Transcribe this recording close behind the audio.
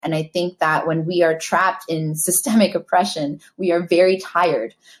And I think that when we are trapped in systemic oppression, we are very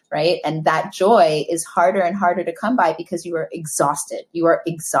tired, right? And that joy is harder and harder to come by because you are exhausted. You are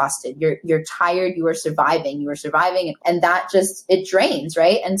exhausted. You're tired. You are surviving. And that just, it drains,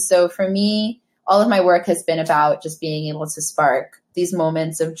 right? And so for me, all of my work has been about just being able to spark these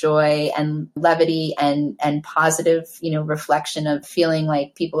moments of joy and levity and positive, reflection of feeling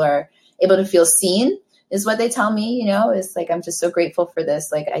like people are able to feel seen is what they tell me, is like, I'm just so grateful for this.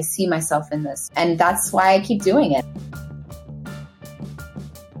 Like, I see myself in this. And that's why I keep doing it.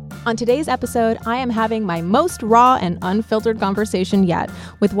 On today's episode, I am having my most raw and unfiltered conversation yet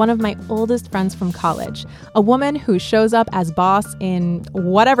with one of my oldest friends from college, a woman who shows up as boss in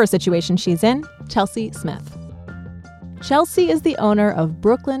whatever situation she's in, Chelsea Smith. Chelsea is the owner of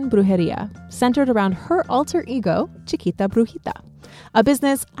Brooklyn Brujeria, centered around her alter ego, Chiquita Brujita. A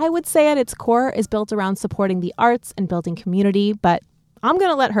business I would say at its core is built around supporting the arts and building community, but I'm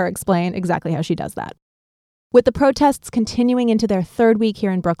going to let her explain exactly how she does that. With the protests continuing into their third week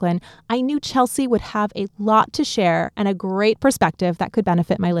here in Brooklyn, I knew Chelsea would have a lot to share and a great perspective that could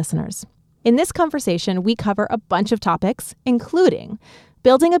benefit my listeners. In this conversation, we cover a bunch of topics, including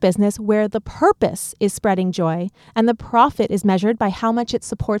building a business where the purpose is spreading joy and the profit is measured by how much it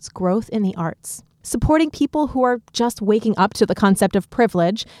supports growth in the arts. Supporting people who are just waking up to the concept of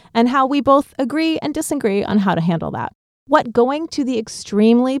privilege and how we both agree and disagree on how to handle that. What going to the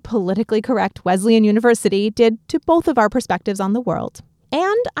extremely politically correct Wesleyan University did to both of our perspectives on the world.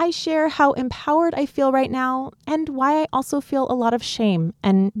 And I share how empowered I feel right now and why I also feel a lot of shame,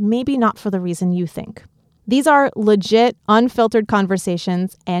 and maybe not for the reason you think. These are legit, unfiltered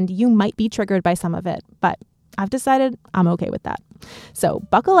conversations, and you might be triggered by some of it, but I've decided I'm okay with that. So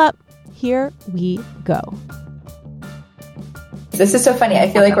buckle up. Here we go. This is so funny. I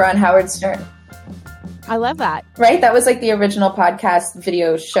feel like we're on Howard Stern. I love that. Right? That was like the original podcast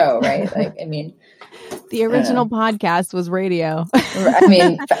video show, right? The original podcast was radio.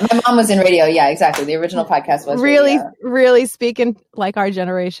 My mom was in radio. Yeah, exactly. The original podcast was radio. Really speaking like our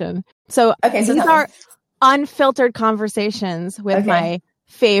generation. So these are unfiltered conversations with my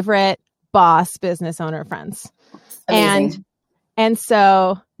favorite boss business owner friends. Amazing. And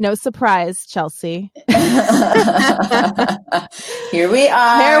so, no surprise, Chelsea. Here we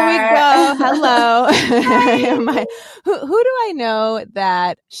are. Here we go. Hello. Who do I know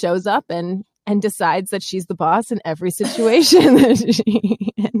that shows up and decides that she's the boss in every situation that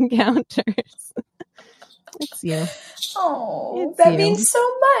she encounters? It's you. Oh, that means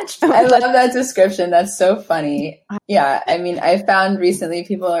so much. I love that description. That's so funny. Yeah. I found recently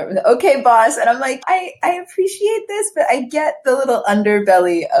people are, okay, boss. And I'm like, I appreciate this, but I get the little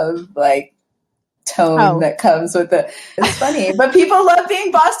underbelly of like tone that comes with it. It's funny, but people love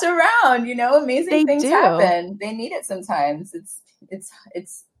being bossed around, amazing things happen. They need it sometimes.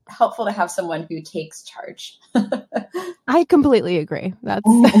 It's helpful to have someone who takes charge. I completely agree.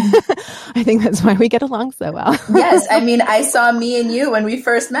 I think that's why we get along so well. Yes. I saw me and you when we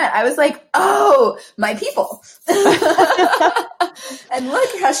first met. I was like, oh, my people. And look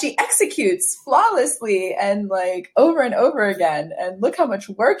how she executes flawlessly and like over and over again. And look how much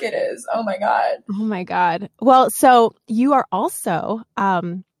work it is. Oh my God. Oh my God. Well, so you are also,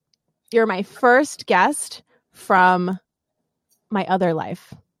 you're my first guest from my other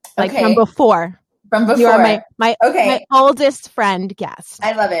life. Like from before. You are my oldest friend guest.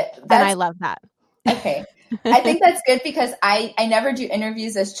 I love it. And I love that. Okay. I think that's good because I never do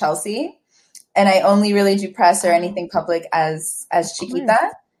interviews as Chelsea, and I only really do press or anything public as Chiquita.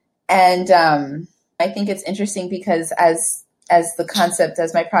 And I think it's interesting because as the concept,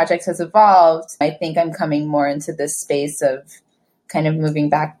 as my project has evolved, I think I'm coming more into this space of kind of moving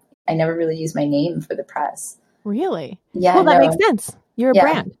back. I never really use my name for the press. Really? Yeah. Well, that makes sense. You're a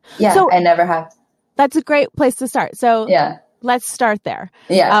brand. Yeah, so I never have. That's a great place to start. So let's start there.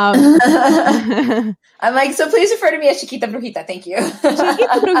 Yeah. I'm like, so please refer to me as Chiquita Brujita. Thank you.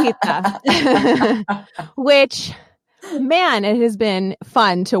 Chiquita Brujita. Which, man, it has been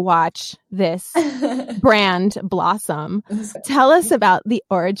fun to watch this brand blossom. Tell us about the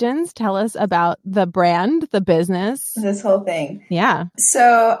origins. Tell us about the brand, the business. This whole thing. Yeah.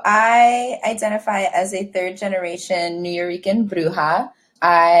 So I identify as a third generation Nuyorican bruja.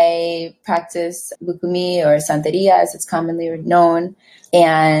 I practice Lucumi or Santeria, as it's commonly known,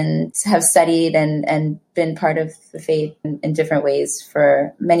 and have studied and been part of the faith in different ways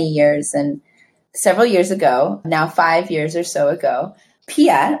for many years. And several years ago, now 5 years or so ago,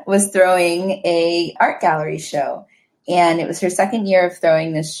 Pia was throwing a art gallery show. And it was her second year of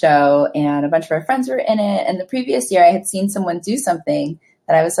throwing this show, and a bunch of our friends were in it. And the previous year, I had seen someone do something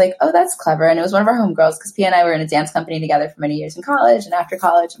that I was like, oh, that's clever. And it was one of our homegirls, because Pia and I were in a dance company together for many years in college and after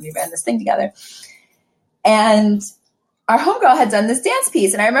college, and we ran this thing together. And our homegirl had done this dance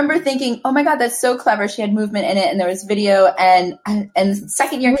piece. And I remember thinking, oh my God, that's so clever. She had movement in it and there was video. And the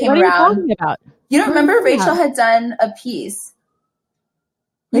second year came around. What are you talking about? You don't remember Rachel had done a piece?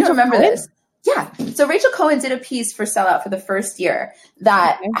 You don't remember this? Yeah. So Rachel Cohen did a piece for Sellout for the first year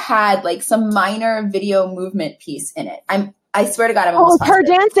that had like some minor video movement piece in it. I swear to God, I'm almost her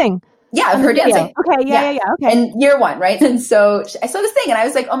dancing. Yeah, her dancing. Okay, yeah. Okay. And year one, right? And so I saw this thing and I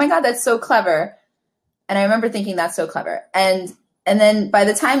was like, oh my God, that's so clever. And I remember thinking that's so clever. And then by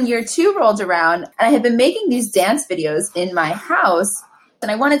the time year two rolled around, and I had been making these dance videos in my house, and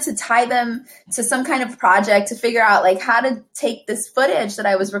I wanted to tie them to some kind of project to figure out like how to take this footage that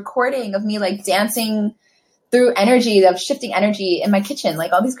I was recording of me like dancing through energy, of shifting energy in my kitchen,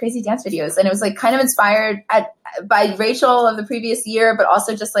 like all these crazy dance videos. And it was like kind of inspired by Rachel of the previous year, but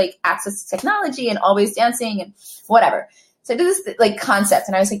also just like access to technology and always dancing and whatever. So I did this like concept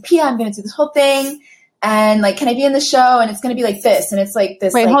and I was like, Pia, I'm going to do this whole thing. And like, can I be in the show? And it's going to be like this. And it's like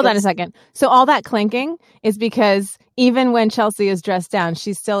this. Wait, like, hold on a second. So all that clinking is because even when Chelsea is dressed down,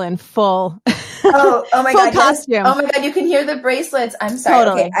 she's still in full oh my full God, costume. Yes. Oh my God, you can hear the bracelets. I'm sorry.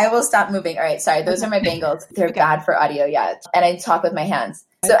 Totally. Okay, I will stop moving. All right, sorry. Those are my bangles. They're bad for audio, yeah. And I talk with my hands.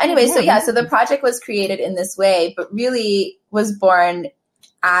 So anyway, so the project was created in this way, but really was born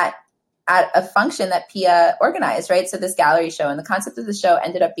at a function that Pia organized, right? So this gallery show, and the concept of the show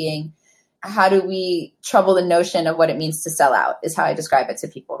ended up being, how do we trouble the notion of what it means to sell out, is how I describe it to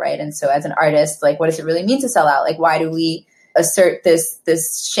people, right? And so as an artist, like, what does it really mean to sell out? Like, why do we assert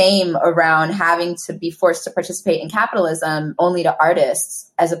this shame around having to be forced to participate in capitalism only to artists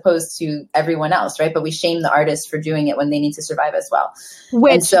as opposed to everyone else, right? But we shame the artists for doing it when they need to survive as well.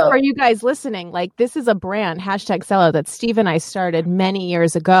 Which, for you guys listening, like, this is a brand, #Sellout, that Steve and I started many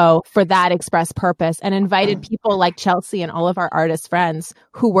years ago for that express purpose, and invited people like Chelsea and all of our artist friends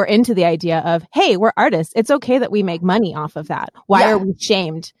who were into the idea of, hey, we're artists. It's okay that we make money off of that. Why are we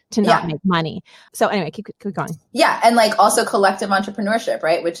shamed to not make money? So anyway, keep going. Yeah. And like also collective entrepreneurship,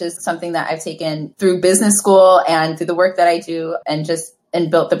 right? Which is something that I've taken through business school and through the work that I do, and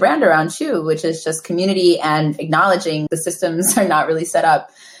built the brand around too, which is just community and acknowledging the systems are not really set up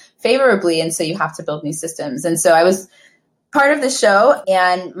favorably. And so you have to build new systems. And so I was part of the show,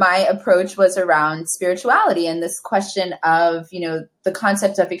 and my approach was around spirituality and this question of, the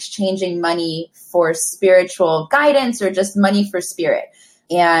concept of exchanging money for spiritual guidance or just money for spirit.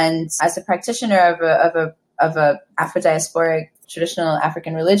 And as a practitioner of a Afro-diasporic traditional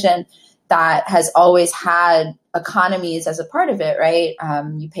African religion that has always had economies as a part of it, right?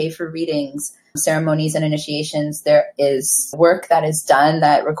 You pay for readings, ceremonies, and initiations. There is work that is done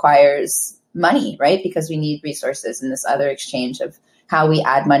that requires money, right? Because we need resources in this other exchange of how we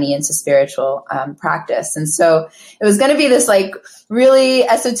add money into spiritual practice. And so it was going to be this like really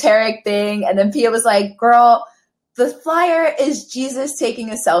esoteric thing. And then Pia was like, girl, the flyer is Jesus taking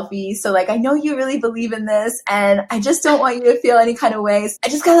a selfie. So like, I know you really believe in this, and I just don't want you to feel any kind of ways. I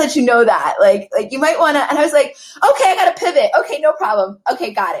just gotta let you know that like you might want to. And I was like, okay, I gotta pivot. Okay, no problem.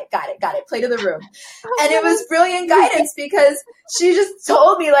 Okay, got it. Play to the room. And it was brilliant guidance because she just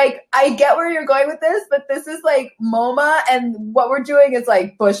told me like, I get where you're going with this, but this is like MoMA and what we're doing is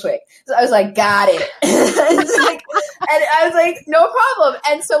like Bushwick. So I was like, got it. And I was like, no problem.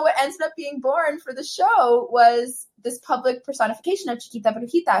 And so what ended up being born for the show was this public personification of Chiquita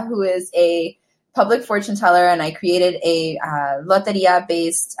Brujita, who is a public fortune teller. And I created a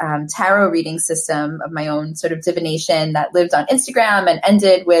loteria-based tarot reading system of my own sort of divination that lived on Instagram and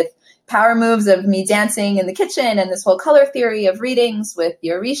ended with power moves of me dancing in the kitchen and this whole color theory of readings with the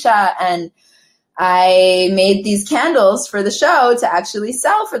Orisha. And I made these candles for the show to actually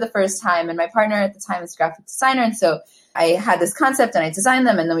sell for the first time. And my partner at the time was a graphic designer. And so I had this concept and I designed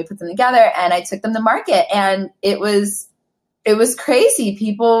them, and then we put them together and I took them to market, and it was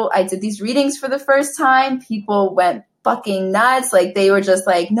crazy. I did these readings for the first time. People went fucking nuts. Like they were just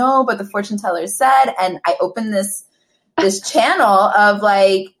like, no, but the fortune teller said, and I opened this channel of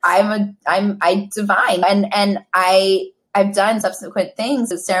like, I divine, and I've done subsequent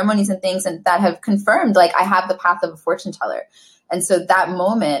things, ceremonies and things, and that have confirmed like I have the path of a fortune teller. And so that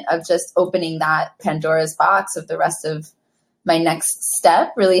moment of just opening that Pandora's box of the rest of my next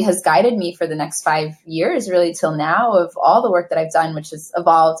step really has guided me for the next 5 years, really till now, of all the work that I've done, which has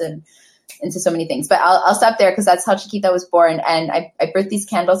evolved and into so many things. But I'll stop there because that's how Chiquita was born. And I birthed these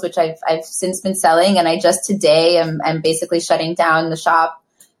candles, which I've since been selling. And I just today am basically shutting down the shop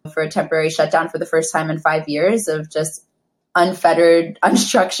for a temporary shutdown for the first time in 5 years of just unfettered,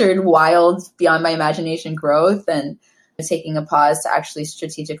 unstructured, wild, beyond my imagination growth, and taking a pause to actually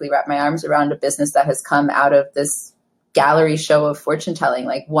strategically wrap my arms around a business that has come out of this gallery show of fortune telling,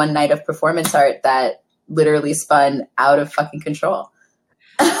 like one night of performance art that literally spun out of fucking control.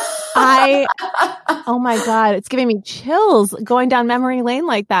 Oh my God, it's giving me chills going down memory lane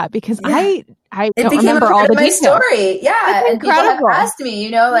like that, because I don't remember all the details. Story. Yeah. And people have asked me,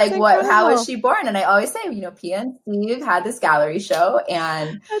 like how was she born? And I always say, Pia and Steve had this gallery show,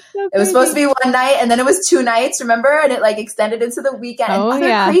 and it was supposed to be one night, and then it was 2 nights, remember? And it like extended into the weekend. Oh, and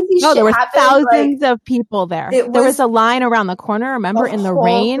yeah. Crazy shit there were happened. thousands of people there. There was a line around the corner, remember, in the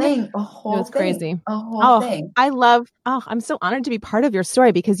rain. It was crazy. A whole thing. I'm so honored to be part of your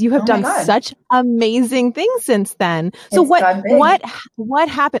story, because you have done such amazing things since then. So what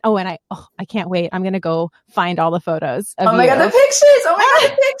happened? Oh, and I can't wait. I'm going to go find all the photos of Oh my God, the pictures. Oh my God,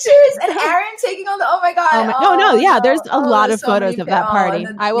 the pictures. And Aaron taking all the, oh my God. No. There's a lot of photos of that party.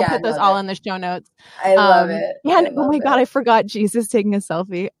 I will put those all in the show notes. I love it. And oh my God, I forgot Jesus taking a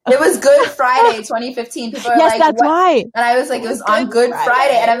selfie. It was Good Friday, 2015. People are yes, that's right. And I was like, it was on Good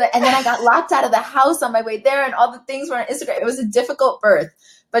Friday. And then I got locked out of the house on my way there, and all the things were on Instagram. It was a difficult birth,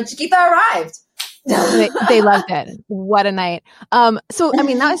 but Chiquita arrived. They loved it. What a night. So, I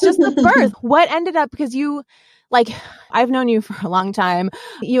mean, that was just the birth. What ended up, because I've known you for a long time.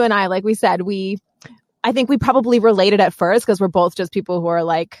 You and I, like we said, I think we probably related at first, because we're both just people who are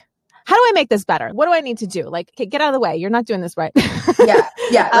like, how do I make this better? What do I need to do? Like, okay, get out of the way. You're not doing this right. Yeah.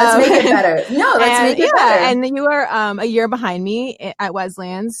 Let's make it better. No, let's make it better. And you were a year behind me at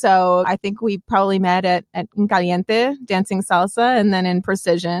Wesleyan. So I think we probably met at In Caliente, dancing salsa, and then in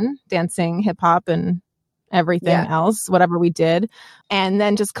Precision, dancing hip hop and everything else, whatever we did. And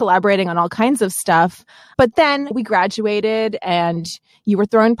then just collaborating on all kinds of stuff. But then we graduated, and you were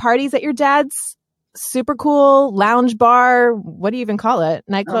throwing parties at your dad's super cool lounge bar. What do you even call it?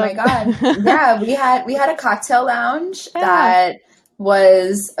 Nightclub? Oh my God. Yeah, we had a cocktail lounge that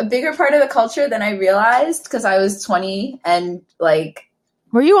was a bigger part of the culture than I realized, because I was 20 and like.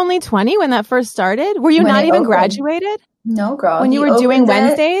 Were you only 20 when that first started? Were you not even graduated? No, girl. When you were doing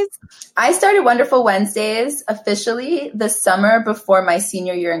Wednesdays? I started Wonderful Wednesdays officially the summer before my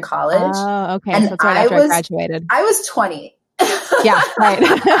senior year in college. Oh, okay. And so that's right after I graduated. I was 20. Yeah, right.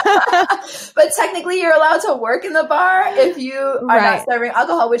 But technically you're allowed to work in the bar if you are not serving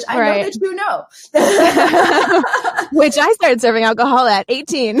alcohol, which I know that you know. Which I started serving alcohol at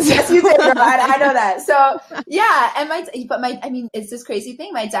 18. Yes, you did. I know that. So yeah. And it's this crazy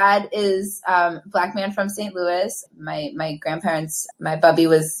thing. My dad is Black man from St. Louis. My grandparents, my bubby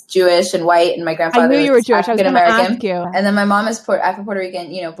was Jewish and white, and my grandfather was you were Jewish. African American. And then my mom is Afro-Puerto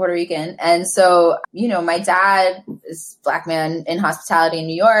Rican, Puerto Rican. And so, my dad is Black man in hospitality in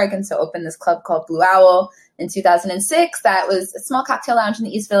New York, and so opened this club called Blue Owl in 2006. That was a small cocktail lounge in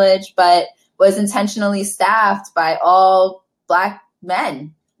the East Village, but was intentionally staffed by all Black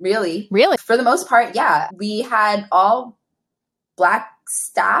men. Really for the most part. Yeah, we had all Black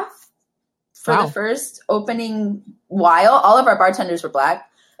staff for the first opening while. All of our bartenders were Black,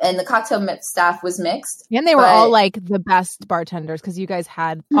 and the cocktail staff was mixed. And they were all like the best bartenders, because you guys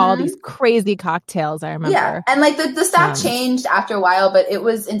had all these crazy cocktails, I remember. Yeah, and like the staff changed after a while, but it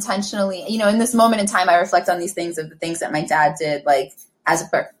was intentionally, in this moment in time, I reflect on these things of the things that my dad did, like as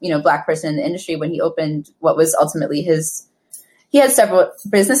a Black person in the industry when he opened what was ultimately he had several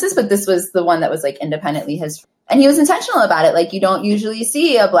businesses, but this was the one that was like independently his. And he was intentional about it. Like, you don't usually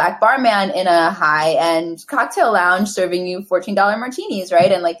see a Black barman in a high-end cocktail lounge serving you $14 martinis,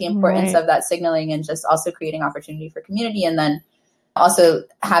 right? And like the importance of that signaling, and just also creating opportunity for community, and then also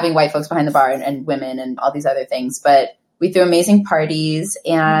having white folks behind the bar and women and all these other things. But we threw amazing parties,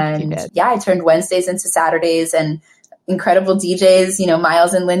 and I turned Wednesdays into Saturdays, and incredible DJs,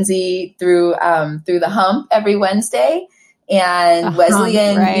 Miles and Lindsay through the hump every Wednesday. And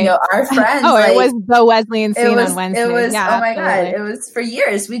Wesleyan, our friends. It was the Wesleyan scene on Wednesday. It was, oh my God, it was for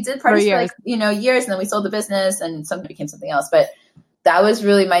years. We did parties for years, and then we sold the business, and something became something else. But that was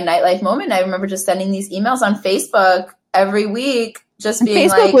really my nightlife moment. I remember just sending these emails on Facebook every week, just being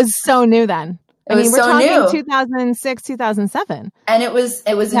Facebook like, was so new then. We're so talking new. 2006, 2007. And it was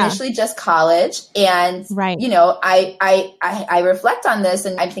initially just college. And, I reflect on this,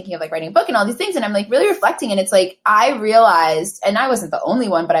 and I'm thinking of like writing a book and all these things. And I'm like really reflecting. And it's like, I realized, and I wasn't the only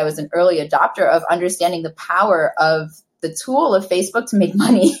one, but I was an early adopter of understanding the power of the tool of Facebook to make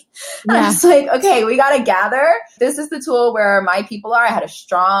money. And I was like, okay, we got to gather. This is the tool where my people are. I had a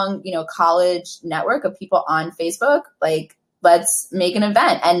strong, college network of people on Facebook. Like, let's make an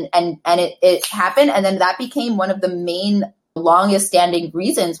event. And it happened. And then that became one of the main longest standing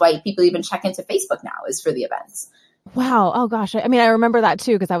reasons why people even check into Facebook now, is for the events. Wow. Oh gosh. I mean, I remember that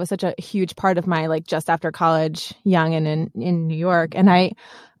too, because that was such a huge part of my like just after college young and in New York. And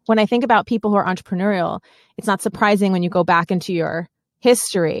when I think about people who are entrepreneurial, it's not surprising when you go back into your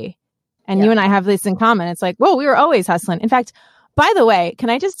history and you and I have this in common. It's like, whoa, we were always hustling. In fact, by the way, can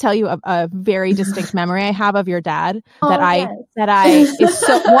I just tell you a very distinct memory I have of your dad it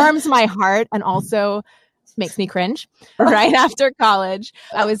so warms my heart and also makes me cringe. Right after college,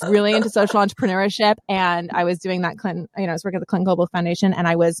 I was really into social entrepreneurship, and I was doing that I was working at the Clinton Global Foundation, and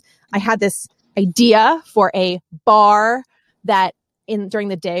I had this idea for a bar that during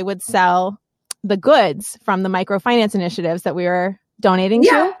the day would sell the goods from the microfinance initiatives that we were donating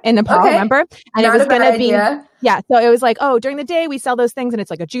to in Nepal, remember? And it was going to be, so it was like, oh, during the day we sell those things and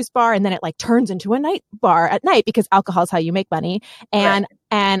it's like a juice bar, and then it like turns into a night bar at night because alcohol is how you make money. And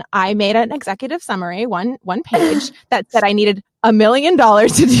I made an executive summary, one page that said I needed $1 million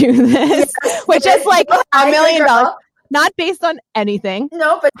to do this, which is like $1 million. Not based on anything.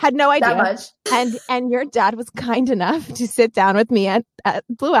 No, but had no idea. That much. And your dad was kind enough to sit down with me at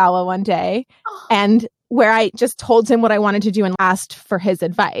Blue Owl one day, and where I just told him what I wanted to do and asked for his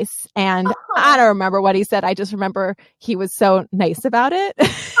advice. And I don't remember what he said. I just remember he was so nice about it.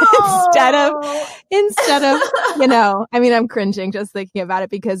 instead of, I mean, I'm cringing just thinking about it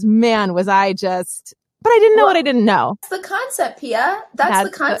because man, was I just... But I didn't know what I didn't know. That's the concept, Pia. That's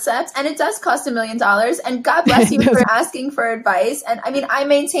the concept. And it does cost $1 million. And God bless you for asking for advice. And I mean, I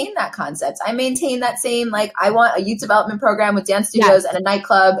maintain that concept. I maintain that same, like, I want a youth development program with dance studios and a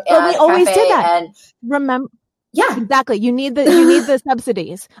nightclub and we always did that. And remember. Yeah, exactly. You need the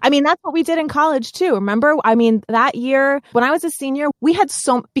subsidies. I mean, that's what we did in college too. Remember? I mean, that year when I was a senior, we had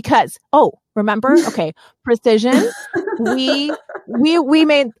remember? Okay. Precision. We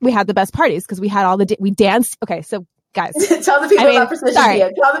had the best parties because we had we danced. Okay. So guys, tell the people about Precision.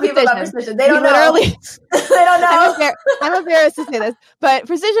 Tell the people about Precision. They don't know. They don't know. I'm embarrassed to say this, but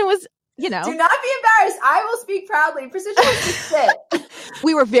Precision was, do not be embarrassed. I will speak proudly. Precision was sick.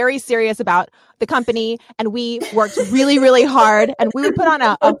 We were very serious about the company, and we worked really, really hard, and we would put on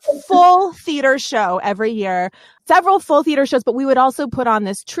a full theater show every year, several full theater shows, but we would also put on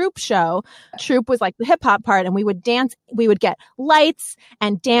this troupe show. Troupe was like the hip hop part, and we would dance. We would get lights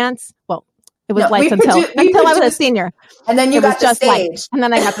and dance. Well, it was lights until I was a senior. And then you got the stage. Lights, and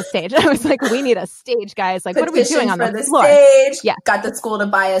then I got the stage. I was like, we need a stage, guys. Like, what are we doing on the floor? Stage. Yeah. Got the school to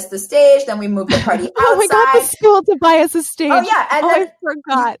buy us the stage. Then we moved the party outside. We got the school to buy us a stage. Oh, yeah. And I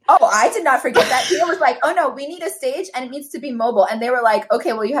forgot. I did not forget that. Pia was like, oh, no, we need a stage and it needs to be mobile. And they were like,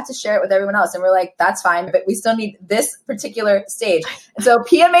 okay, well, you have to share it with everyone else. And we're like, that's fine, but we still need this particular stage. And so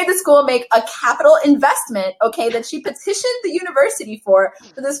Pia made the school make a capital investment, that she petitioned the university for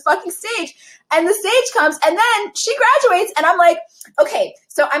this fucking stage. And the stage comes, and then she graduates, and I'm like, okay,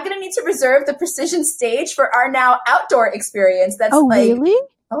 so I'm going to need to reserve the Precision stage for our now outdoor experience. That's really?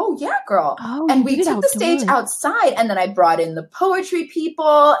 Oh, yeah, girl. Oh, and we took the stage outside, and then I brought in the poetry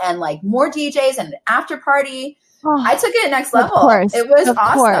people and like more DJs and an after party. Oh, I took it next level. It was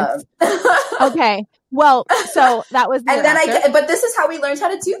awesome. Okay. Well, so that was the but this is how we learned how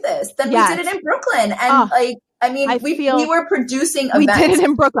to do this. Then we did it in Brooklyn, and we were producing events. We did it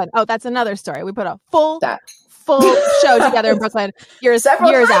in Brooklyn. Oh, that's another story. We put a full show together in Brooklyn years after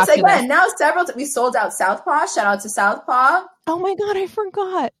this. Now we sold out Southpaw. Shout out to Southpaw. Oh my God, I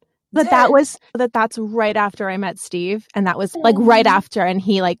forgot. That's right after I met Steve, and that was like right after, and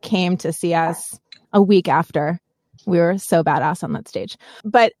he like came to see us a week after. We were so badass on that stage.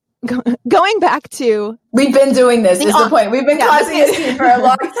 But going back to... We've been doing this, is the point. We've been causing this scene for a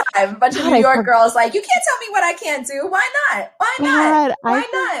long time. A bunch of New York girls like, you can't tell me what I can't do. Why not? Why not? I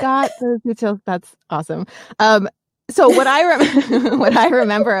forgot those details. That's awesome. So what I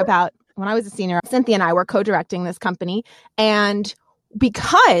remember about when I was a senior, Cynthia and I were co-directing this company, and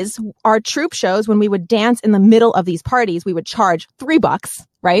because our troupe shows, when we would dance in the middle of these parties, we would charge $3,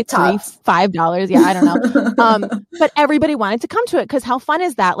 right? $5. Yeah, I don't know. But everybody wanted to come to it because how fun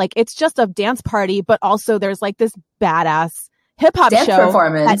is that? Like, it's just a dance party, but also there's like this badass hip hop show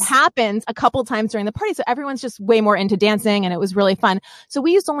performance that happens a couple times during the party. So everyone's just way more into dancing, and it was really fun. So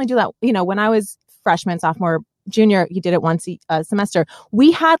we used to only do that, when I was freshman, sophomore, junior, you did it once a semester.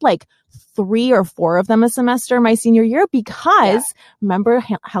 We had like 3 or 4 of them a semester my senior year because remember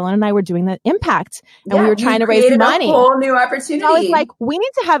Helen and I were doing the Impact and we were trying to raise money. A whole new opportunity. I was like, we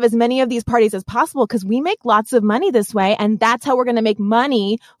need to have as many of these parties as possible because we make lots of money this way, and that's how we're going to make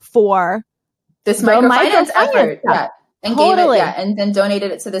money for this microfinance effort. and Totally. gave it, and then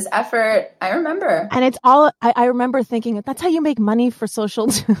donated it to this effort. I remember. And it's all, I remember thinking that's how you make money for social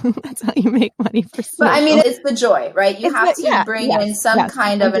too. That's how you make money for social. But I mean, it's the joy, right? You have to bring in some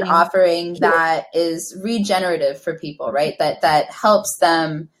kind of an offering that is regenerative for people, right? That helps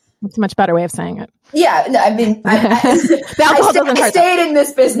them. That's a much better way of saying it. Yeah, no, I mean, I stayed in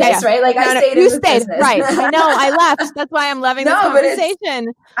this business, right? Like I stayed in this business. Right. I know, I left. That's why I'm loving this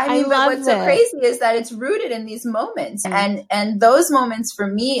conversation. But what's so crazy is that it's rooted in these moments. And those moments for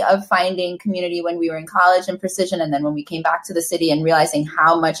me of finding community when we were in college and Precision, and then when we came back to the city and realizing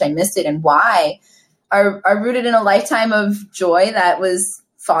how much I missed it and why are rooted in a lifetime of joy that was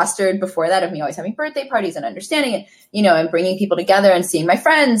fostered before that, of me always having birthday parties and understanding it, and bringing people together and seeing my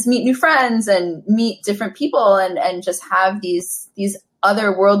friends, meet new friends and meet different people and just have these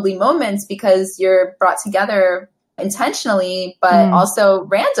otherworldly moments because you're brought together intentionally, but also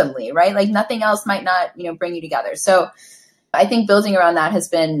randomly, right? Like nothing else might not, bring you together. So I think building around that has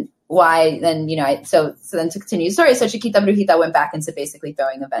been why then, so then to continue the story. So Chiquita Brujita went back into basically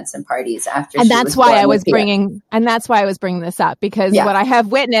throwing events and parties after. And that's why I was bringing this up, because what I have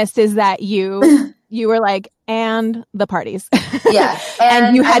witnessed is that you were like, and the parties. Yeah.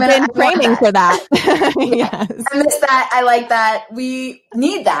 And you had been training for that. Yes. I miss that. I like that. We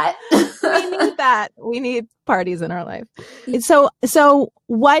need that. We need that. We need parties in our life. So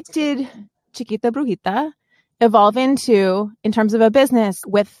what did Chiquita Brujita evolve into in terms of a business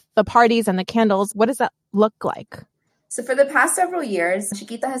with the parties and the candles? What does that look like? So for the past several years,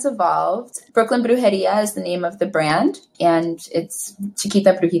 Chiquita has evolved. Brooklyn Brujeria is the name of the brand, and it's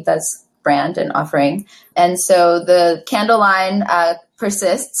Chiquita Brujita's brand and offering. And so the candle line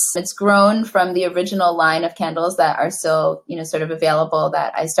persists. It's grown from the original line of candles that are still, sort of available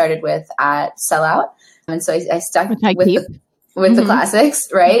that I started with at Sellout. And so I stuck with the classics,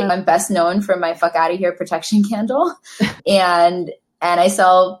 right? Mm-hmm. I'm best known for my Fuck Outta Here protection candle. and I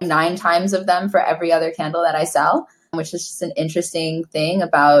sell 9 times of them for every other candle that I sell, which is just an interesting thing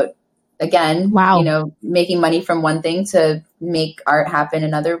about, again, making money from one thing to make art happen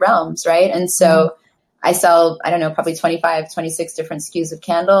in other realms, right? And so I sell, probably 25, 26 different SKUs of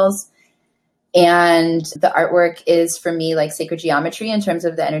candles. And the artwork is for me like sacred geometry in terms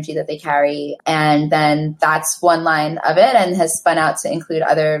of the energy that they carry. And then that's one line of it, and has spun out to include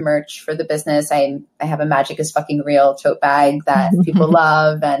other merch for the business. I have a Magic is Fucking Real tote bag that people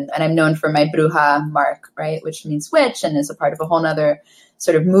love. And I'm known for my Bruja mark, right? Which means witch, and is a part of a whole nother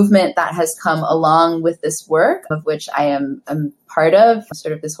sort of movement that has come along with this work, of which I am part of,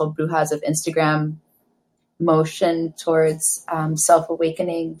 sort of this whole Brujas of Instagram motion towards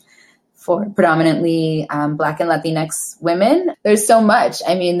self-awakening for predominantly Black and Latinx women. There's so much.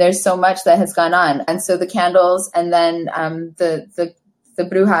 There's so much that has gone on. And so the candles, and then the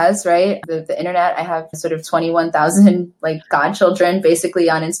Brujas, right? The internet, I have sort of 21,000 like godchildren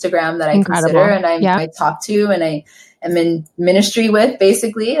basically on Instagram that I consider and I talk to, and I am in ministry with,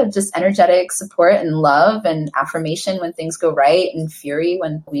 basically, of just energetic support and love and affirmation when things go right, and fury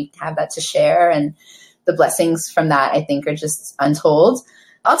when we have that to share. And the blessings from that, I think, are just untold.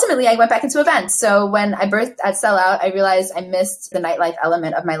 Ultimately, I went back into events. So when I birthed at Sellout, I realized I missed the nightlife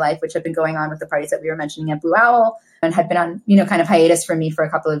element of my life, which had been going on with the parties that we were mentioning at Blue Owl, and had been on, kind of hiatus for me for a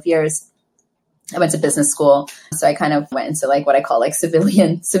couple of years. I went to business school, so I kind of went into like what I call like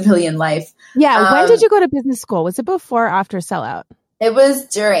civilian life. Yeah. When did you go to business school? Was it before or after Sellout? It was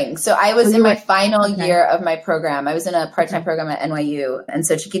during. So I was in my final year of my program. I was in a part-time program at NYU. And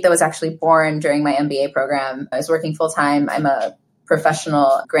so Chiquita was actually born during my MBA program. I was working full-time. I'm a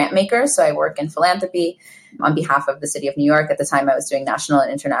professional grant maker. So I work in philanthropy on behalf of the city of New York. At the time I was doing national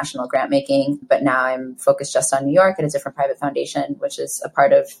and international grant making, but now I'm focused just on New York at a different private foundation, which is a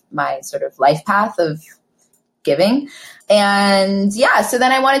part of my sort of life path of giving. And so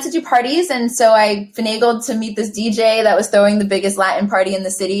then I wanted to do parties. And so I finagled to meet this DJ that was throwing the biggest Latin party in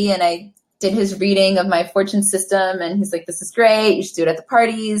the city. And I did his reading of my fortune system. And he's like, this is great. You should do it at the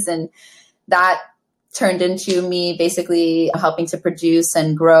parties. And that turned into me basically helping to produce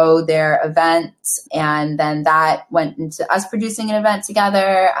and grow their events. And then that went into us producing an event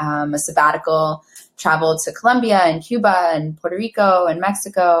together, a sabbatical, traveled to Colombia and Cuba and Puerto Rico and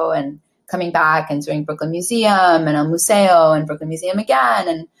Mexico, and coming back and doing Brooklyn Museum and El Museo and Brooklyn Museum again,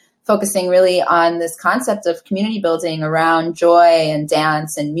 and focusing really on this concept of community building around joy and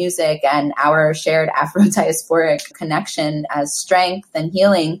dance and music and our shared Afro-diasporic connection as strength and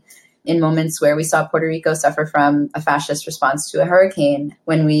healing in moments where we saw Puerto Rico suffer from a fascist response to a hurricane,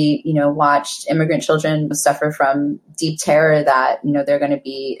 when we, watched immigrant children suffer from deep terror that, they're going to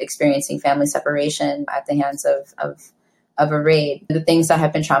be experiencing family separation at the hands of of a raid. The things that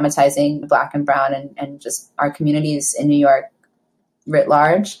have been traumatizing Black and brown and just our communities in New York writ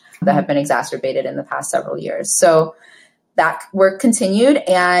large that have been exacerbated in the past several years. So that work continued.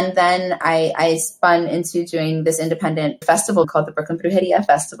 And then I spun into doing this independent festival called the Brooklyn Brujeria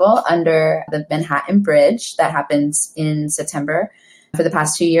Festival under the Manhattan Bridge that happens in September for the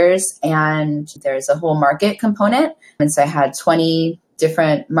past 2 years. And there's a whole market component. And so I had 20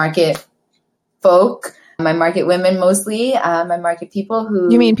 different market folk, my market women mostly, my market people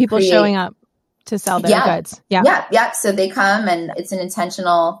who— You mean people showing up to sell their goods? Yeah. So they come, and it's an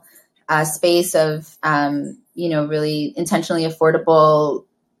intentional space of, really intentionally affordable,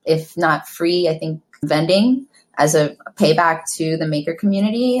 if not free, I think, vending as a payback to the maker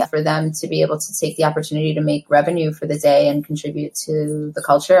community for them to be able to take the opportunity to make revenue for the day and contribute to the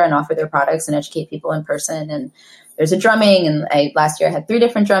culture and offer their products and educate people in person. And there's a drumming, and last year I had 3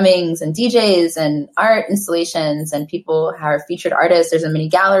 different drummings and DJs and art installations and people who are featured artists. There's a mini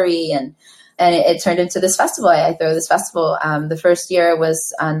gallery, and it turned into this festival. I throw this festival. The first year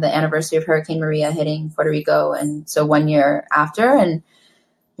was on the anniversary of Hurricane Maria hitting Puerto Rico. And so 1 year after, and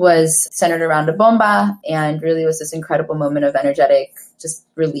was centered around a bomba, and really was this incredible moment of energetic just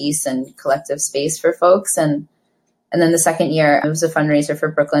release and collective space for folks. And then the second year, it was a fundraiser for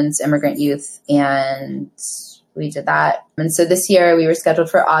Brooklyn's immigrant youth. And we did that. And so this year we were scheduled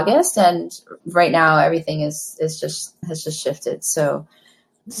for August, and right now everything has just shifted.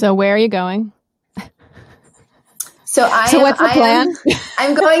 So where are you going? So what's the plan?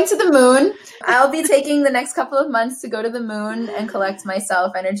 I'm going to the moon. I'll be taking the next couple of months to go to the moon and collect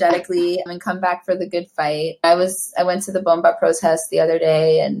myself energetically and come back for the good fight. I went to the bomba protest the other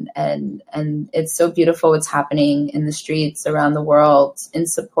day, and it's so beautiful what's happening in the streets around the world in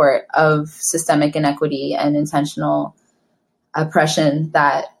support of systemic inequity and intentional oppression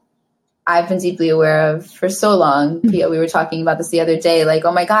that I've been deeply aware of for so long. Pia, we were talking about this the other day, like,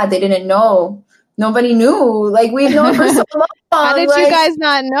 oh my God, they didn't know. Nobody knew. Like, we've known for so long. How did you guys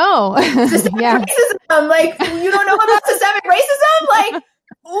not know? Systemic racism. Like, you don't know about systemic racism? Like,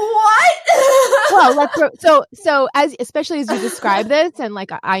 what? Well, so especially as you describe this, and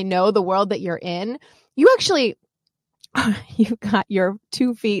like, I know the world that you're in, you actually, you've got your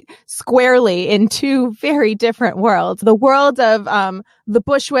 2 feet squarely in 2 very different worlds. The world of the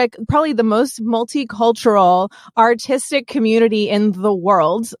Bushwick, probably the most multicultural artistic community in the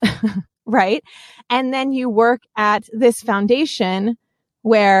world, right? And then you work at this foundation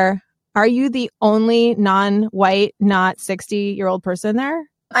where, are you the only non-white, not 60-year-old person there?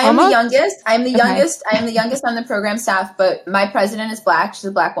 I am the youngest. I'm the youngest. I am the youngest on the program staff, but my president is Black. She's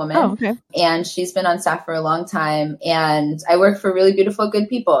a Black woman. Oh, okay. And she's been on staff for a long time. And I work for really beautiful, good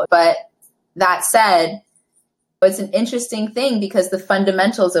people. But that said, it's an interesting thing because the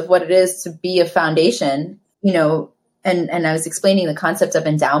fundamentals of what it is to be a foundation, and I was explaining the concept of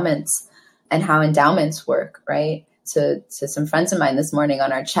endowments and how endowments work, right? To some friends of mine this morning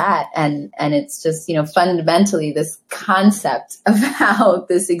on our chat. And it's just, fundamentally this concept of how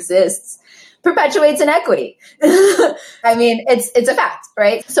this exists perpetuates inequity. I mean, it's a fact,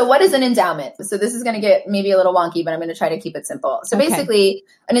 right? So what is an endowment? So this is going to get maybe a little wonky, but I'm going to try to keep it simple. So basically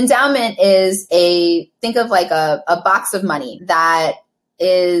an endowment is think of like a box of money that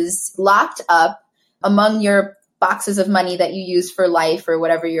is locked up among your boxes of money that you use for life or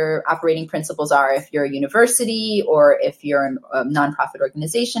whatever your operating principles are. If you're a university or if you're a nonprofit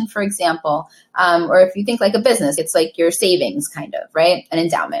organization, for example, or if you think like a business, it's like your savings kind of, right? An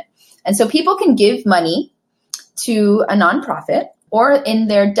endowment. And so people can give money to a nonprofit or in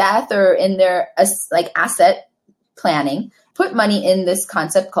their death or in their like asset planning, put money in this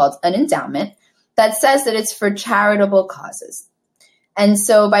concept called an endowment that says that it's for charitable causes. And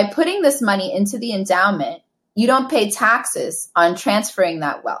so by putting this money into the endowment, you don't pay taxes on transferring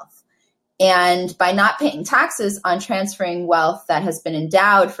that wealth. And by not paying taxes on transferring wealth that has been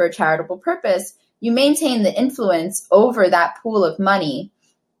endowed for a charitable purpose, you maintain the influence over that pool of money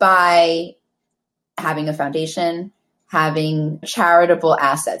by having a foundation, having charitable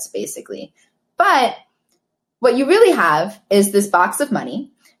assets, basically. But what you really have is this box of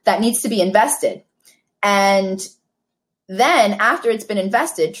money that needs to be invested. And then after it's been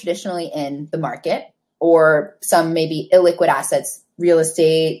invested, traditionally in the market, or some maybe illiquid assets, real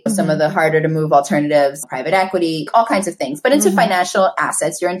estate, some of the harder to move alternatives, private equity, all kinds of things. But into financial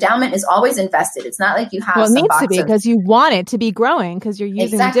assets, your endowment is always invested. It's not like you have it needs to be because you want it to be growing because you're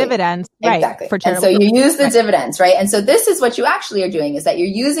using the dividends. Right, exactly. For charitable purposes. So you use the dividends, right? And so this is what you actually are doing is that you're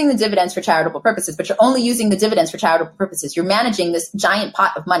using the dividends for charitable purposes, but you're only using the dividends for charitable purposes. You're managing this giant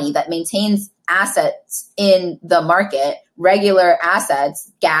pot of money that maintains assets in the market, regular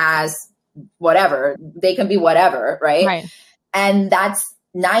assets, gas, whatever. They can be whatever, right? Right. And that's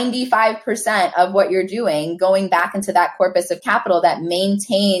 95% of what you're doing going back into that corpus of capital that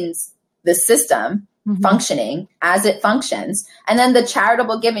maintains the system functioning as it functions. And then the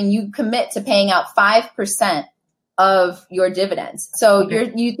charitable giving, you commit to paying out 5% of your dividends. So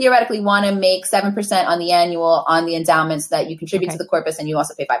you theoretically want to make 7% on the annual on the endowments that you contribute to the corpus, and you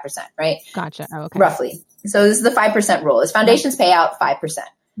also pay 5%, right? Gotcha. Oh, okay. Roughly. So this is the 5% rule. Is foundations pay out 5%.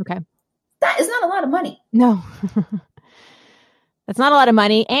 Okay. That is not a lot of money. No. That's not a lot of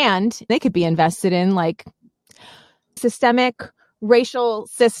money. And they could be invested in like systemic racial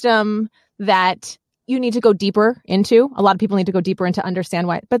system that you need to go deeper into. A lot of people need to go deeper into understand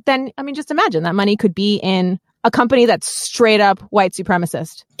why. But then, I mean, just imagine that money could be in a company that's straight up white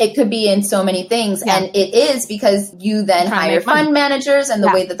supremacist. It could be in so many things. Yeah. And it is because you then hire fund managers, and the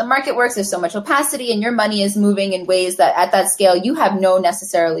way that the market works, there's so much opacity, and your money is moving in ways that at that scale, you have no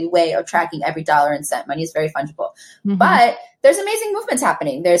necessarily way of tracking every dollar and cent. Money is very fungible. But there's amazing movements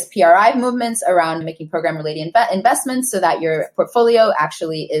happening. There's PRI movements around making program related investments so that your portfolio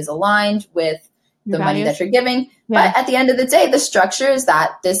actually is aligned with the money that you're giving. But at the end of the day, the structure is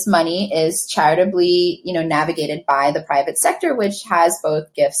that this money is charitably, navigated by the private sector, which has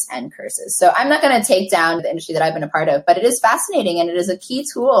both gifts and curses. So I'm not going to take down the industry that I've been a part of, but it is fascinating, and it is a key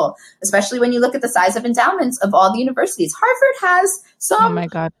tool, especially when you look at the size of endowments of all the universities. Harvard has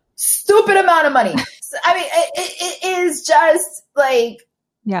some stupid amount of money. So, I mean, it is just like,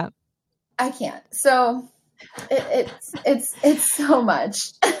 I can't. So it's so much.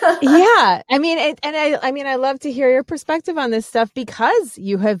 Yeah. I mean, I love to hear your perspective on this stuff, because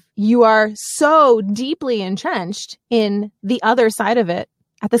you are so deeply entrenched in the other side of it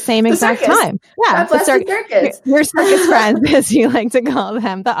at the same exact time. Yeah. Circus. Your circus friends, as you like to call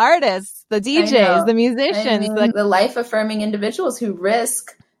them, the artists, the DJs, the musicians, the life affirming individuals who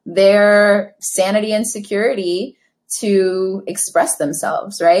risk their sanity and security to express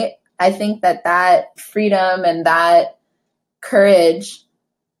themselves, right? I think that freedom and that courage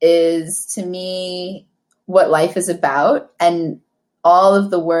is, to me, what life is about. And all of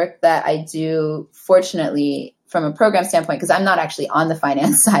the work that I do, fortunately, from a program standpoint, because I'm not actually on the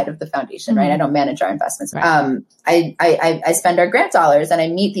finance side of the foundation, right? I don't manage our investments. Right. I spend our grant dollars, and I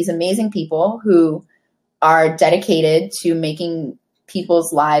meet these amazing people who are dedicated to making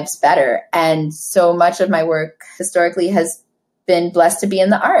people's lives better. And so much of my work historically has been blessed to be in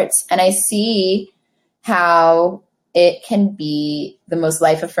the arts. And I see how it can be the most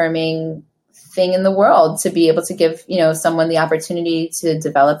life-affirming thing in the world to be able to give, someone the opportunity to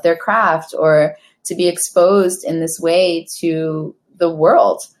develop their craft or to be exposed in this way to the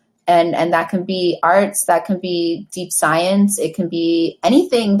world. And that can be arts, that can be deep science, it can be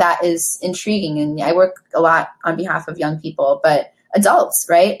anything that is intriguing. And I work a lot on behalf of young people, but adults,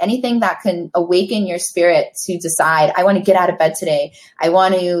 right? Anything that can awaken your spirit to decide, I want to get out of bed today. I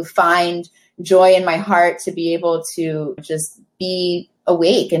want to find joy in my heart to be able to just be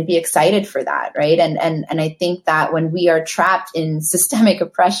awake and be excited for that, right? And I think that when we are trapped in systemic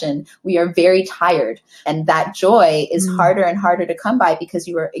oppression, we are very tired. And that joy is harder and harder to come by because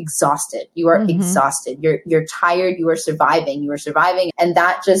you are exhausted. You are exhausted. You're tired. You are surviving. And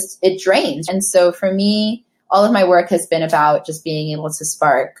that just, it drains. And so for me, all of my work has been about just being able to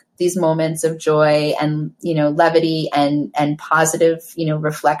spark these moments of joy and, levity and positive,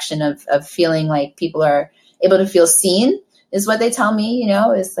 reflection of feeling like people are able to feel seen is what they tell me,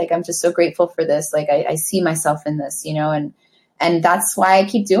 is like, I'm just so grateful for this. Like, I see myself in this, and that's why I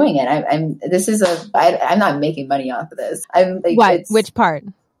keep doing it. I'm not making money off of this. I'm like, what? Which part?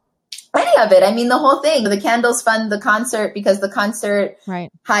 Any of it. I mean, the whole thing. The candles fund the concert because the concert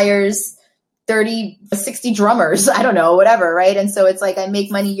hires 30, 60 drummers, I don't know, whatever, right? And so it's like I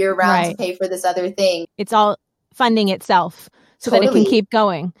make money year round to pay for this other thing. It's all funding itself so that it can keep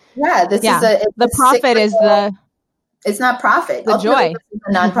going. Yeah, the profit is it's not profit. The joy. It's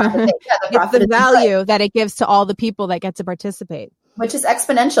a nonprofit thing. Yeah, it's the value that it gives to all the people that get to participate. Which is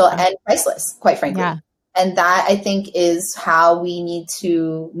exponential and priceless, quite frankly. Yeah. And that, I think, is how we need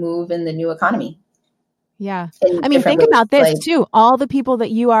to move in the new economy. Yeah. I mean, think about this too. All the people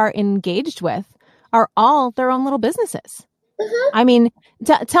that you are engaged with are all their own little businesses. I mean,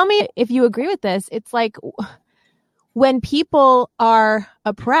 tell me if you agree with this. It's like when people are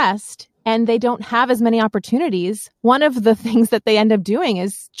oppressed and they don't have as many opportunities, one of the things that they end up doing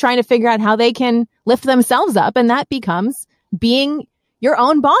is trying to figure out how they can lift themselves up. And that becomes being your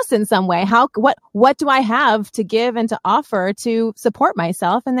own boss in some way. What do I have to give and to offer to support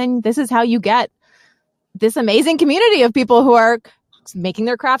myself? And then this is how you get this amazing community of people who are making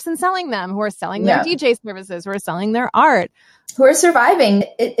their crafts and selling them, who are selling their DJ services, who are selling their art, who are surviving.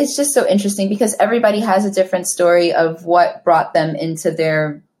 It's just so interesting because everybody has a different story of what brought them into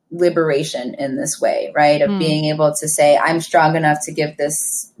their liberation in this way, right? Of being able to say, I'm strong enough to give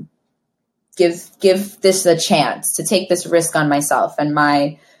this a chance, to take this risk on myself and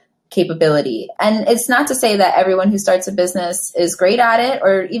my capability. And it's not to say that everyone who starts a business is great at it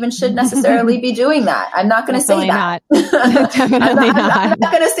or even should necessarily be doing that. I'm not going to say that. I'm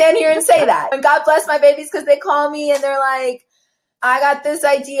not going to stand here and say that. And God bless my babies because they call me and they're like, I got this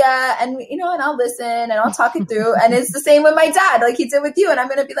idea and, and I'll listen and I'll talk it through. And it's the same with my dad, like he did with you. And I'm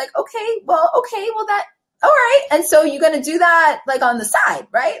going to be like, okay, well, that, all right. And so you're going to do that like on the side,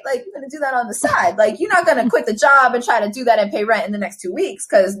 right? Like you're going to do that on the side. Like you're not going to quit the job and try to do that and pay rent in the next 2 weeks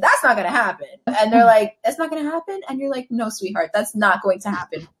because that's not going to happen. And they're like, that's not going to happen. And you're like, no, sweetheart, that's not going to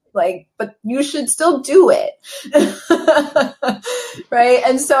happen. Like, but you should still do it. Right.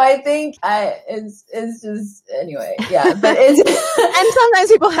 And so I think it's just, anyway, yeah, but it's, and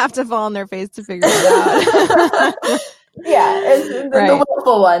sometimes people have to fall on their face to figure it out. Yeah, it's the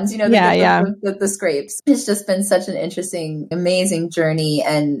willful ones, the scrapes. It's just been such an interesting, amazing journey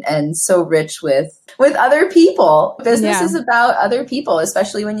and so rich with other people. Business is about other people,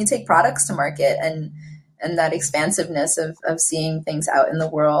 especially when you take products to market and that expansiveness of seeing things out in the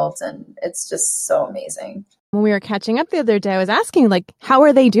world. And it's just so amazing. When we were catching up the other day, I was asking, like, how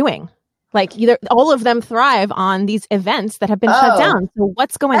are they doing? Like, either all of them thrive on these events that have been shut down. So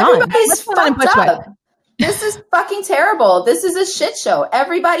what's going on? What's going on in Bushwick? This is fucking terrible. This is a shit show.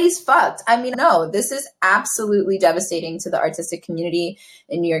 Everybody's fucked. I mean, no, this is absolutely devastating to the artistic community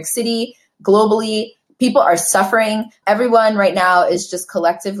in New York City, globally. People are suffering. Everyone right now is just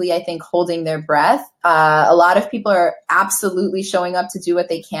collectively, I think, holding their breath. A lot of people are absolutely showing up to do what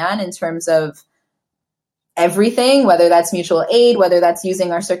they can in terms of everything, whether that's mutual aid, whether that's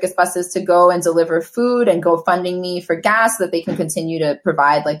using our circus buses to go and deliver food and go funding me for gas so that they can continue to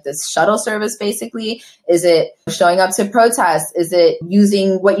provide like this shuttle service, basically. Is it showing up to protest? Is it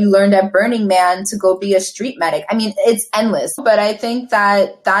using what you learned at Burning Man to go be a street medic? I mean, it's endless. But I think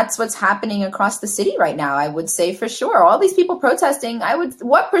that that's what's happening across the city right now. I would say for sure, all these people protesting,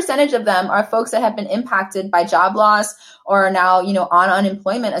 what percentage of them are folks that have been impacted by job loss or are now, on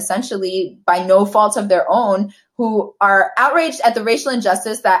unemployment, essentially by no fault of their own, who are outraged at the racial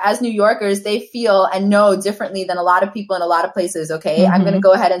injustice that as New Yorkers, they feel and know differently than a lot of people in a lot of places. Okay. I'm going to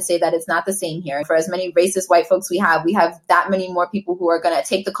go ahead and say that it's not the same here. For as many racist white folks we have that many more people who are going to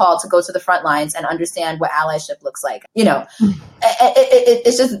take the call to go to the front lines and understand what allyship looks like.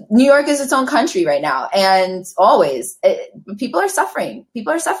 It's just, New York is its own country right now. And always people are suffering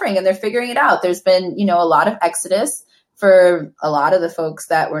and they're figuring it out. There's been, a lot of exodus for a lot of the folks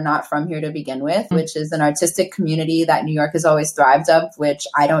that were not from here to begin with, which is an artistic community that New York has always thrived of, which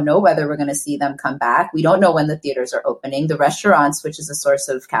I don't know whether we're going to see them come back. We don't know when the theaters are opening. The restaurants, which is a source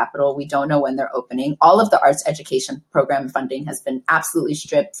of capital, we don't know when they're opening. All of the arts education program funding has been absolutely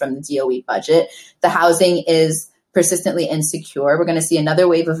stripped from the DOE budget. The housing is persistently insecure. We're going to see another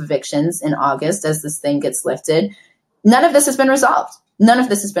wave of evictions in August as this thing gets lifted. None of this has been resolved.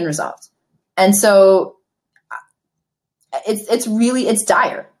 And so it's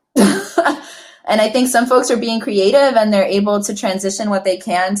dire. And I think some folks are being creative and they're able to transition what they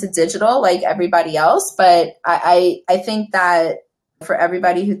can to digital like everybody else. But I think that for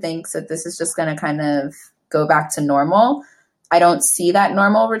everybody who thinks that this is just going to kind of go back to normal, I don't see that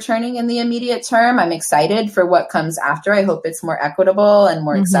normal returning in the immediate term. I'm excited for what comes after. I hope it's more equitable and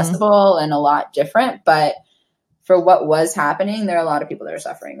more accessible and a lot different. But for what was happening, there are a lot of people that are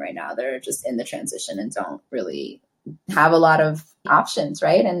suffering right now. They're just in the transition and don't really have a lot of options,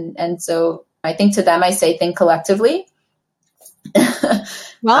 right? And so I think to them, I say think collectively. Well,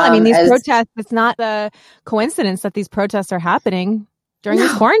 I mean, these protests, it's not a coincidence that these protests are happening during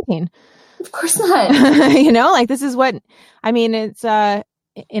this quarantine. Of course not. This is what, I mean, it's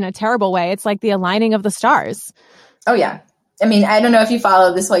in a terrible way. It's like the aligning of the stars. Oh, yeah. I mean, I don't know if you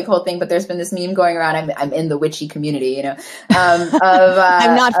follow this whole thing, but there's been this meme going around. I'm in the witchy community, I'm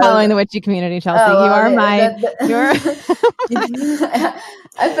not following the witchy community, Chelsea. You are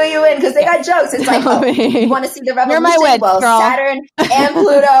I fill you in because they got jokes. It's like, you want to see the revolution? You're my witch, well, girl. Saturn and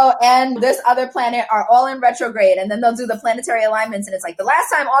Pluto and this other planet are all in retrograde. And then they'll do the planetary alignments. And it's like the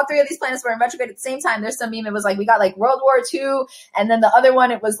last time all three of these planets were in retrograde at the same time, there's some meme. It was like, we got like World War II. And then the other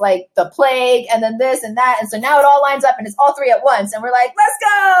one, it was like the plague and then this and that. And so now it all lines up and it's all three at once. And we're like,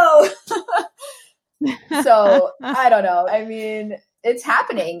 let's go. So I don't know. I mean, it's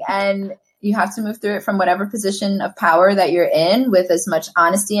happening. And You have to move through it from whatever position of power that you're in with as much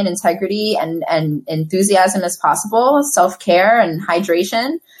honesty and integrity and enthusiasm as possible, self-care and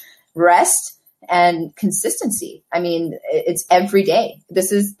hydration, rest and consistency. I mean, it's every day.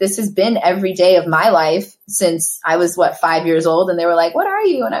 This has been every day of my life since I was 5 years old, and they were like, "What are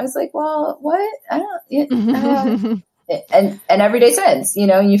you?" And I was like, "Well, what? I don't." And every day since,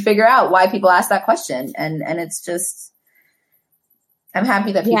 you figure out why people ask that question, and it's just, I'm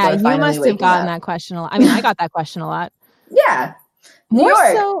happy that people are finally you must have gotten that question a lot. I mean, I got that question a lot. Yeah, New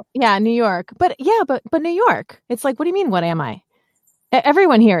York. So, yeah, New York. But New York. It's like, what do you mean? What am I?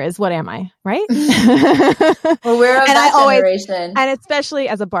 Everyone here is, what am I, right? Well, we're of that generation. And especially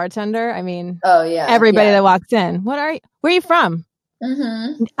as a bartender, I mean, oh yeah, everybody that walks in, what are you? Where are you from?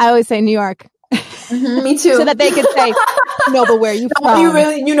 Mm-hmm. I always say New York. Mm-hmm, me too. So that they could say, no, but where are you from? You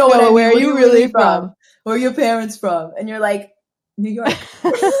really, where are you really from? Where are your parents from? And you're like, New York.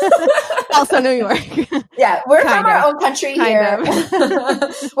 Also New York. Yeah, we're from our own country here,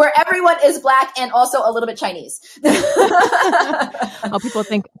 where everyone is Black and also a little bit Chinese. Oh, people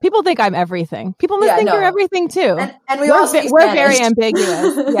think I'm everything. People must think you're everything too. And we're very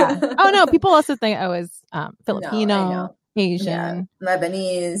ambiguous. Yeah. Oh no, people also think I was Filipino, Asian,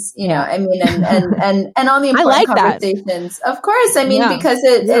 Lebanese. I mean, and on the important conversations, of course. I mean, because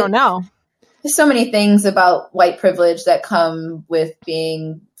I don't know. There's so many things about white privilege that come with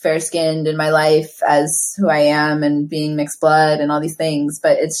being fair-skinned in my life as who I am and being mixed blood and all these things.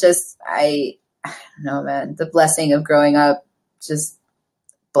 But it's just, I don't know, man, the blessing of growing up just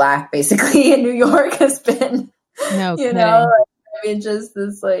Black basically in New York has been, I mean, just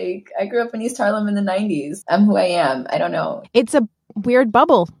this, like, I grew up in East Harlem in the 90s. I'm who I am. I don't know. It's a weird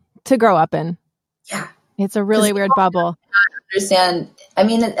bubble to grow up in. Yeah. It's a really weird bubble. Understand. I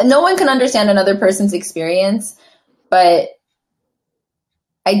mean, no one can understand another person's experience, but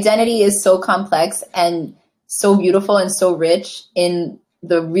identity is so complex and so beautiful and so rich in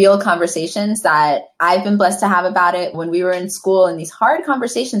the real conversations that I've been blessed to have about it when we were in school, and these hard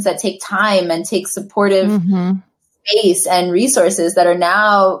conversations that take time and take supportive space and resources that are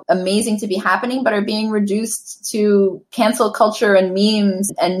now amazing to be happening, but are being reduced to cancel culture and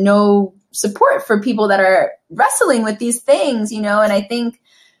memes and no support for people that are wrestling with these things, and I think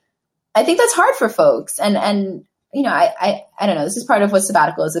that's hard for folks. And I don't know, this is part of what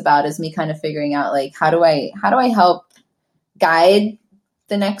Sabbatical is about, is me kind of figuring out, like, how do I help guide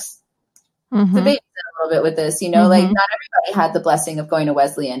the next debate a little bit with this, like, not everybody had the blessing of going to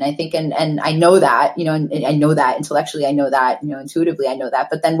Wesleyan, I think. And I know that, and I know that intellectually, I know that, intuitively, I know that,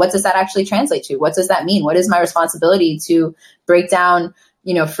 but then what does that actually translate to? What does that mean? What is my responsibility to break down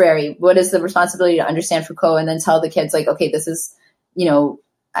Freire? What is the responsibility to understand Foucault and then tell the kids, like, okay, this is,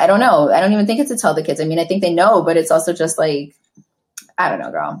 I don't know. I don't even think it's to tell the kids. I mean, I think they know, but it's also just like, I don't know,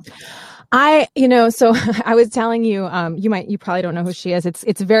 girl. So I was telling you, you probably don't know who she is.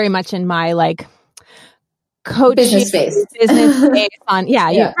 It's very much in my, like, coaching business space on,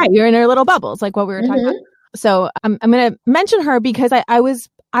 you're right. You're in her little bubbles, like what we were talking about. So I'm going to mention her because I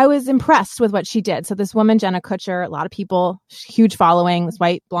was impressed with what she did. So this woman, Jenna Kutcher, a lot of people, huge following, this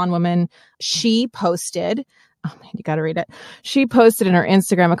white blonde woman, she posted, oh man, you got to read it. She posted in her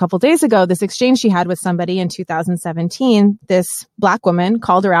Instagram a couple of days ago this exchange she had with somebody in 2017. This Black woman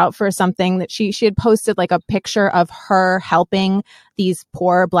called her out for something that she had posted, like a picture of her helping these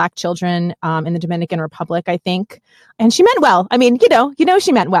poor Black children in the Dominican Republic, I think. And she meant well. I mean,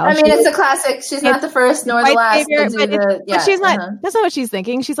 she meant well. I mean, it's a classic. She's not the first nor the last to do but she's not, that's not what she's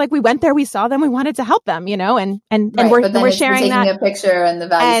thinking. She's like, we went there, we saw them, we wanted to help them, and we're sharing taking that. A picture and the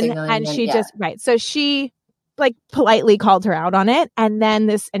value signaling. And she just, right. So she, like, politely called her out on it. And then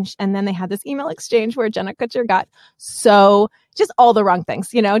then they had this email exchange where Jenna Kutcher got just all the wrong things,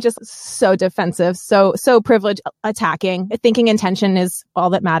 just so defensive, so privileged, attacking, thinking intention is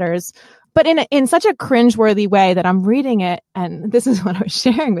all that matters. But in such a cringeworthy way that I'm reading it. And this is what I was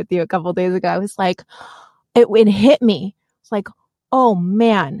sharing with you a couple of days ago. I was like, it hit me. It's like, oh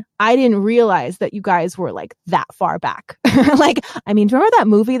man, I didn't realize that you guys were, like, that far back. Like, I mean, do you remember that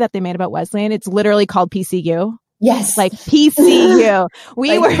movie that they made about Wesleyan? It's literally called PCU. Yes. Like PCU.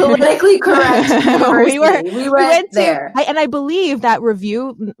 We were politically correct. we went there. I believe that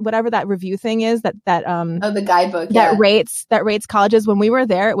review, whatever that review thing is, that the guidebook that rates colleges. When we were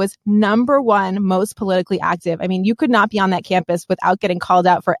there, it was number one most politically active. I mean, you could not be on that campus without getting called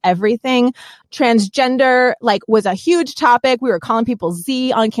out for everything. Transgender, like, was a huge topic. We were calling people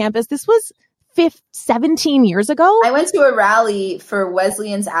Z on campus. This was 17 years ago. I went to a rally for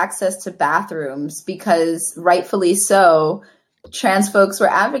Wesleyan's access to bathrooms because, rightfully so, trans folks were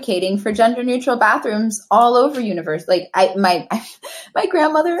advocating for gender neutral bathrooms all over university. Like my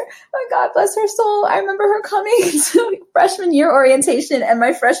grandmother, oh God bless her soul, I remember her coming to freshman year orientation, and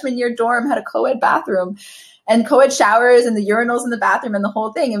my freshman year dorm had a co-ed bathroom and co-ed showers and the urinals in the bathroom and the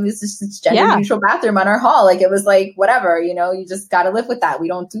whole thing. It was just this gender neutral bathroom on our hall. Like, it was like, whatever, you know, you just got to live with that. We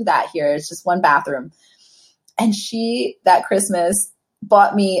don't do that here. It's just one bathroom. And she, that Christmas,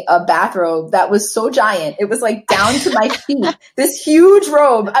 bought me a bathrobe that was so giant. It was like down to my feet, this huge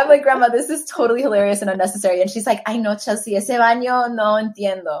robe. I'm like, Grandma, this is totally hilarious and unnecessary. And she's like, I know, Chelsea, ese baño no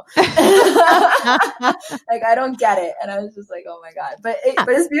entiendo. Like, I don't get it. And I was just like, oh my God, but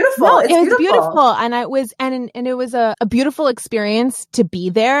it's beautiful. No, it was beautiful. And it was a beautiful experience to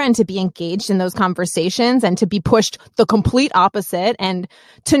be there and to be engaged in those conversations and to be pushed the complete opposite. And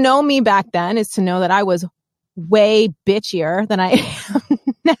to know me back then is to know that I was way bitchier than I am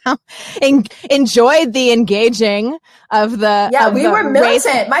now. Enjoyed the engaging of the we were militant.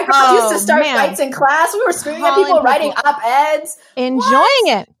 Race. My girl used to start fights in class. We were screaming at people, writing op-eds.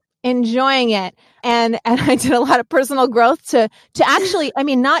 Enjoying it. And I did a lot of personal growth to actually, I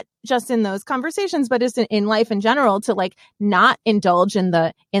mean, not just in those conversations, but just in life in general, to like not indulge in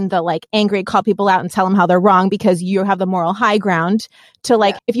the like angry, call people out and tell them how they're wrong because you have the moral high ground, to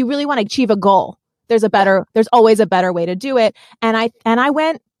like, if you really want to achieve a goal, there's always a better way to do it. And I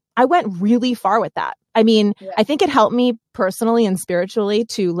went really far with that. I mean, I think it helped me personally and spiritually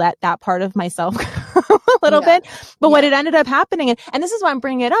to let that part of myself go a little bit. But what it ended up happening, and this is why I'm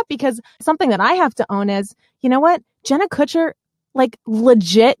bringing it up, because something that I have to own is, you know what? Jenna Kutcher, like,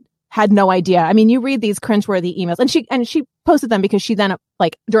 legit had no idea. I mean, you read these cringeworthy emails, and she posted them because she then,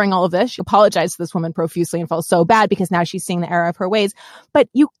 like, during all of this, she apologized to this woman profusely and felt so bad because now she's seeing the error of her ways. But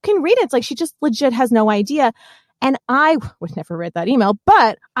you can read it. It's like, she just legit has no idea. And I would never read that email,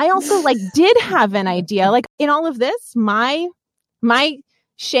 but I also like did have an idea. Like, in all of this, my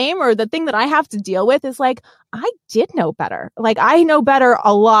shame, or the thing that I have to deal with, is like, I did know better. Like, I know better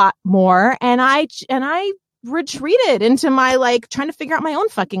a lot more. And I retreated into my, like, trying to figure out my own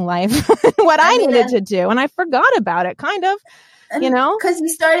fucking life, what I needed to do. And I forgot about it, kind of. You know, because you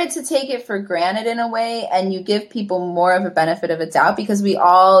started to take it for granted in a way, and you give people more of a benefit of a doubt, because we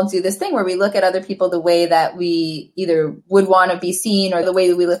all do this thing where we look at other people the way that we either would want to be seen, or the way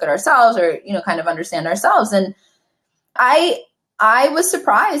that we look at ourselves, or, you know, kind of understand ourselves. And I was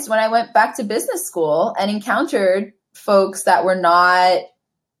surprised when I went back to business school and encountered folks that were not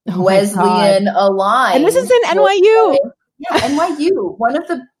Wesleyan aligned. And this is in NYU. Yeah, NYU, one of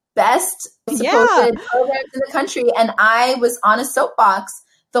the best supposed programs in the country. And I was on a soapbox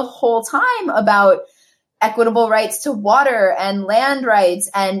the whole time about equitable rights to water and land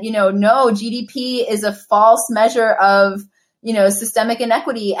rights. And, you know, no, GDP is a false measure of, you know, systemic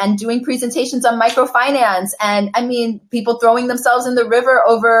inequity, and doing presentations on microfinance. And I mean, people throwing themselves in the river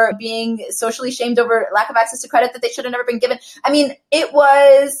over being socially shamed over lack of access to credit that they should have never been given. I mean, it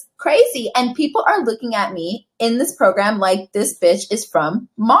was crazy. And people are looking at me in this program like this bitch is from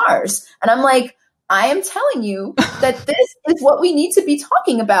Mars. And I'm like, I am telling you that this is what we need to be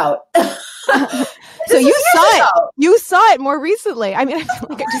talking about. So you saw it more recently. I mean, I feel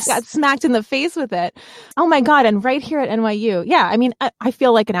like I just got smacked in the face with it. Oh my God. And right here at NYU. Yeah. I mean, I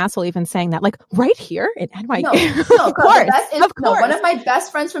feel like an asshole even saying that, like, right here at NYU. No, of course. One of my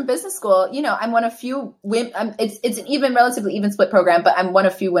best friends from business school, you know, I'm one of few women, it's an even relatively even split program, but I'm one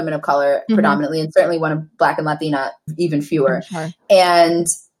of few women of color predominantly, and certainly one of Black and Latina, even fewer. Sure.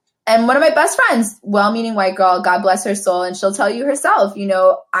 And one of my best friends, well-meaning white girl, God bless her soul, and she'll tell you herself, you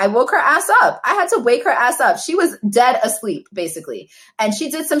know, I woke her ass up. I had to wake her ass up. She was dead asleep, basically. And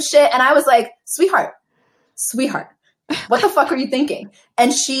she did some shit, and I was like, sweetheart, what the fuck are you thinking?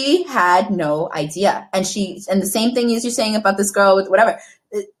 And she had no idea. And the same thing as you're saying about this girl with whatever,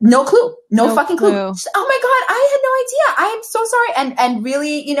 no clue, no fucking clue. She, oh my God, I had no idea. I am so sorry. And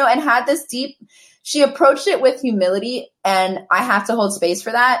really, you know, and had this deep, she approached it with humility, and I have to hold space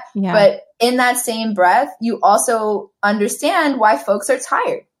for that. Yeah. But in that same breath, you also understand why folks are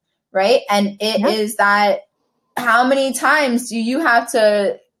tired, right? And it is that, how many times do you have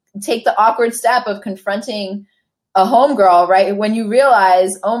to take the awkward step of confronting a homegirl, right? When you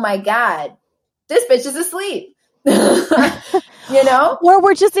realize, oh my God, this bitch is asleep. You know? Or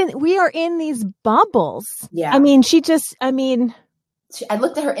we are in these bubbles. Yeah. I mean, I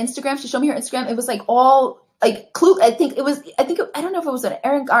looked at her Instagram. She showed me her Instagram. It was like all like clue. I don't know if it was an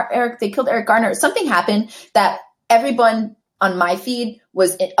Eric. They killed Eric Garner. Something happened that everyone on my feed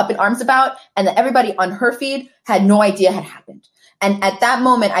was up in arms about, and that everybody on her feed had no idea had happened. And at that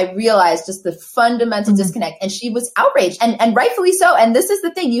moment, I realized just the fundamental disconnect, and she was outraged, and rightfully so. And this is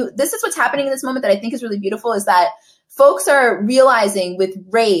the thing. This is what's happening in this moment that I think is really beautiful, is that folks are realizing with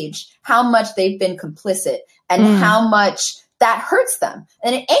rage how much they've been complicit and how much that hurts them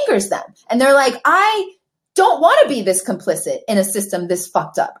and it angers them. And they're like, I don't want to be this complicit in a system this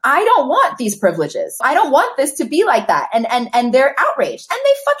fucked up. I don't want these privileges. I don't want this to be like that. And they're outraged, and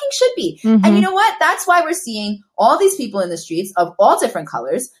they fucking should be. And you know what? That's why we're seeing all these people in the streets of all different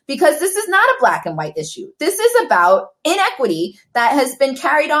colors, because this is not a black and white issue. This is about inequity that has been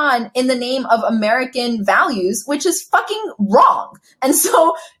carried on in the name of American values, which is fucking wrong. And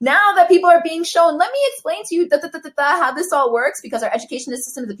so now that people are being shown, let me explain to you how this all works, because our education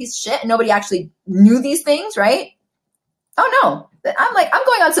system is a piece of shit and nobody actually knew these things, right? Oh no. I'm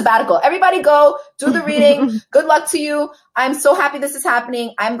going on sabbatical. Everybody go do the reading. Good luck to you. I'm so happy this is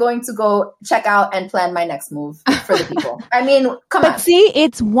happening. I'm going to go check out and plan my next move for the people. I mean, come on. But see,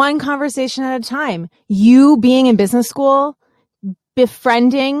 it's one conversation at a time. You being in business school,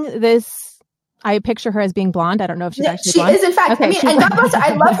 befriending this, I picture her as being blonde. I don't know if she's actually blonde. She is, in fact. Okay, I mean, and God bless her.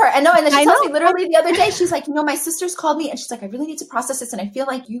 I love her. And then she tells me literally the other day, she's like, my sister's called me and she's like, I really need to process this. And I feel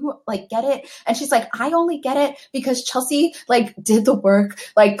like you get it. And she's like, I only get it because Chelsea did the work.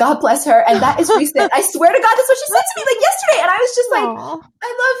 God bless her. And that is recent. I swear to God, that's what she said to me yesterday. And I was just like,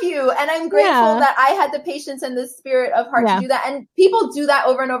 I love you. And I'm grateful that I had the patience and the spirit of heart to do that. And people do that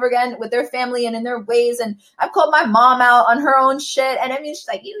over and over again with their family and in their ways. And I've called my mom out on her own shit. And I mean, she's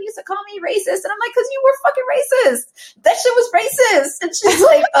like, you used to call me racist. And I'm like, because you were fucking racist. That shit was racist. And she's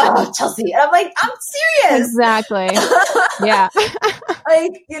like, oh, Chelsea. And I'm like, I'm serious. Exactly. Yeah. I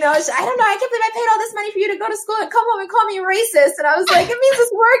don't know. I can't believe I paid all this money for you to go to school and come home and call me racist. And I was like, it means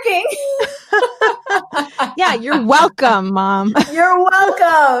it's working. Yeah, you're welcome, Mom. You're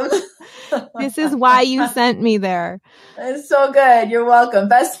welcome. This is why you sent me there. It's so good. You're welcome.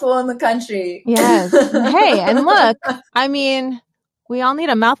 Best school in the country. Yes. Hey, and look, I mean, we all need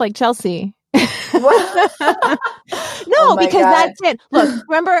a mouth like Chelsea. No, because God. That's it. Look,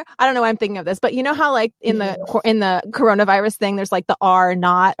 remember, I don't know why I'm thinking of this, but you know how in the coronavirus thing, there's the R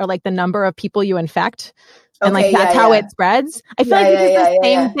naught, or the number of people you infect. And that's how it spreads. I feel like this is the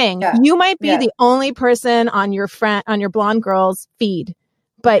same thing. Yeah. You might be the only person on your blonde girl's feed,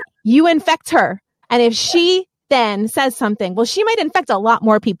 but you infect her. And if she then says something, well, she might infect a lot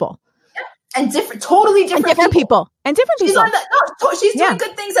more people. And totally different people. And different people. She's doing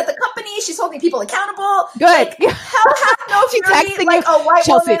good things at the company. She's holding people accountable. Good. Hell have no fury, a white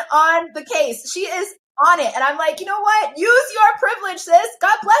Chelsea. Woman on the case. She is on it. And I'm like, you know what? Use your privilege, sis.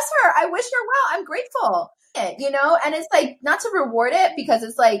 God bless her. I wish her well. I'm grateful. And it's not to reward it, because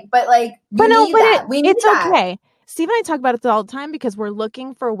it's we need that. Okay. Steve and I talk about it all the time, because we're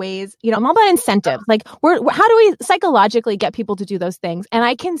looking for ways, I'm all about incentives. How do we psychologically get people to do those things? And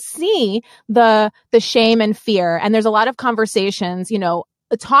I can see the shame and fear. And there's a lot of conversations,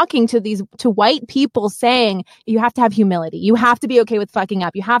 talking to white people saying, you have to have humility. You have to be okay with fucking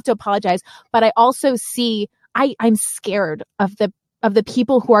up. You have to apologize. But I also see, I'm scared of the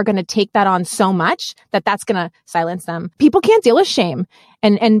people who are going to take that on so much that that's going to silence them. People can't deal with shame,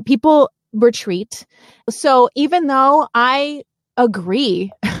 and people retreat. So even though I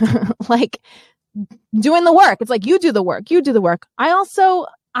agree, doing the work, it's you do the work. I want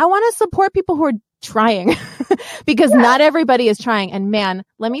to support people who are trying, because not everybody is trying. And man,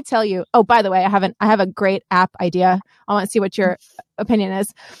 let me tell you, oh, by the way, I have a great app idea. I want to see what your opinion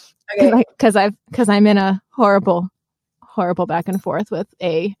is. Okay. Cause I'm in a horrible back and forth with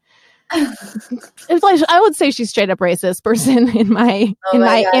I would say she's straight up racist person in my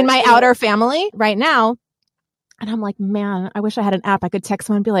outer family right now. And I'm like, man, I wish I had an app I could text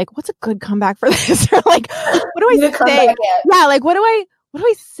someone and be like, what's a good comeback for this? Or what do I say? Yeah. What do I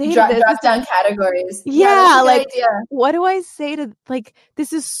say to this? Drop down categories. Yeah. What do I say to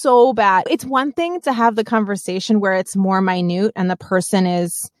this is so bad. It's one thing to have the conversation where it's more minute and the person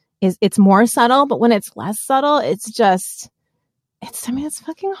is it's more subtle, but when it's less subtle, it's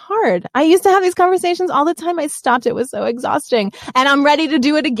fucking hard. I used to have these conversations all the time. I stopped. It was so exhausting, and I'm ready to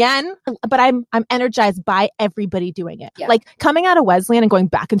do it again. But I'm energized by everybody doing it. Yeah. Coming out of Wesleyan and going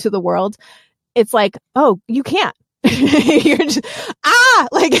back into the world, it's oh, you can't. You're just I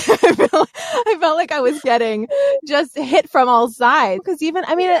felt like I was getting just hit from all sides, because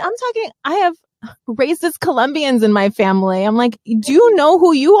I have racist Colombians in my family. I'm like, do you know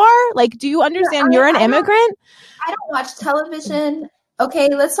who you are? Do you understand you're an immigrant? I don't watch television. Okay,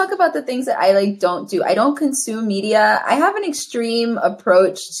 let's talk about the things that I don't do. I don't consume media. I have an extreme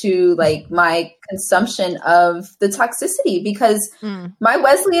approach to my consumption of the toxicity, because my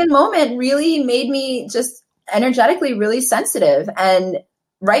Wesleyan moment really made me just energetically really sensitive, and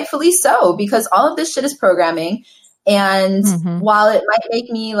rightfully so, because all of this shit is programming. And while it might make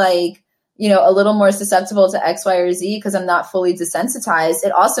me a little more susceptible to X, Y, or Z because I'm not fully desensitized,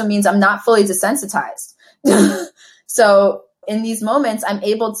 it also means I'm not fully desensitized. So in these moments, I'm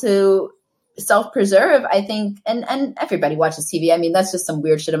able to self-preserve, I think, and everybody watches TV. I mean, that's just some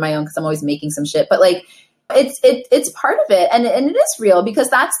weird shit of my own because I'm always making some shit, but like it's part of it. And it is real because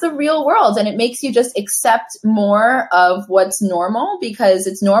that's the real world. And it makes you just accept more of what's normal because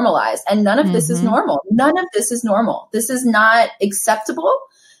it's normalized. And none of this is normal. None of this is normal. This is not acceptable.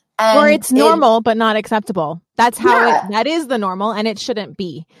 Or it's normal, but not acceptable. That's how that is the normal, and it shouldn't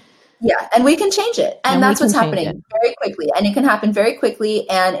be. Yeah. And we can change it. And that's what's happening very quickly. And it can happen very quickly.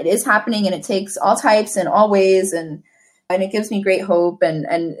 And it is happening, and it takes all types and all ways. And it gives me great hope.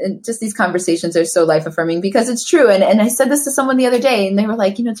 And just these conversations are so life affirming because it's true. And I said this to someone the other day, and they were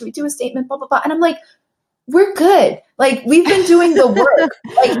like, do we do a statement, blah, blah, blah. And I'm like, we're good. Like, we've been doing the work.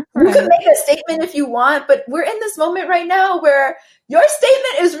 Like, you can make a statement if you want, but we're in this moment right now where your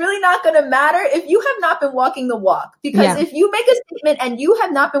statement is really not going to matter if you have not been walking the walk. Because if you make a statement and you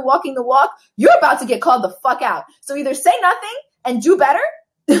have not been walking the walk, you're about to get called the fuck out. So either say nothing and do better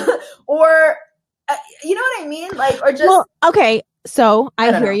or, you know what I mean? Like, or just. Well, okay. So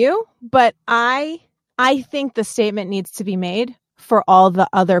I hear you, but I think the statement needs to be made for all the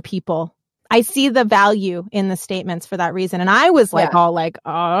other people. I see the value in the statements for that reason. And I was like,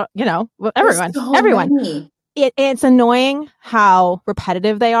 everyone. It's annoying how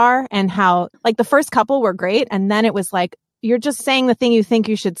repetitive they are and how like the first couple were great. And then it was like, you're just saying the thing you think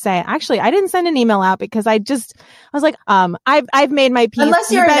you should say. Actually, I didn't send an email out because I was like, I've made my piece.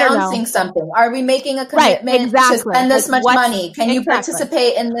 Unless you're announcing something. Are we making a commitment to spend this much money? Can you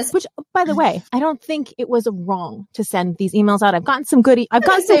participate in this? Which, by the way, I don't think it was wrong to send these emails out. I've gotten some good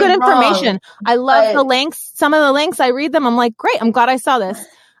information. I love the links. Some of the links, I read them. I'm like, great. I'm glad I saw this.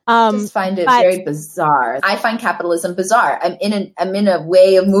 Just find it very bizarre. I find capitalism bizarre. I'm in a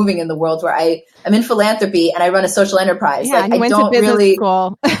way of moving in the world where I'm in philanthropy and I run a social enterprise. Yeah, like, I went to business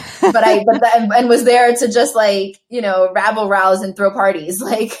school. but was there to just like, rabble rouse and throw parties.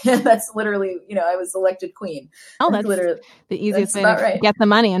 Like that's literally, I was elected queen. Oh, that's literally the easiest way to get the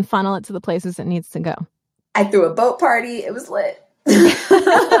money and funnel it to the places it needs to go. I threw a boat party. It was lit.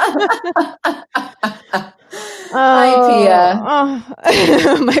 Hi,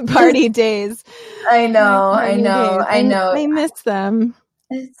 Pia. My party days. I know. I miss them.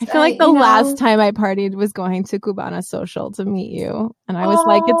 I feel like the last time I partied was going to Cubana Social to meet you. And I was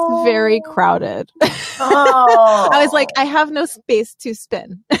like, it's very crowded. I was like, I have no space to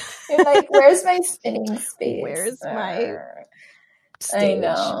spin. You're like, where's my spinning space? Where's my stage?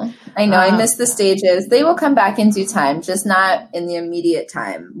 I know. I miss the stages. They will come back in due time, just not in the immediate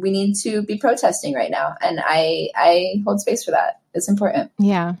time. We need to be protesting right now. And I hold space for that. It's important.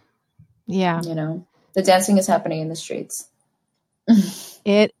 Yeah. The dancing is happening in the streets.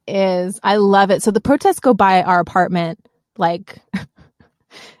 It is. I love it. So the protests go by our apartment like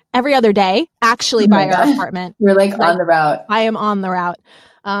every other day, actually by our apartment. You're like on the route. I am on the route.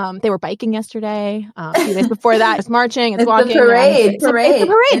 They were biking yesterday. A few days before that, it's marching, it's walking. It's a parade. It's a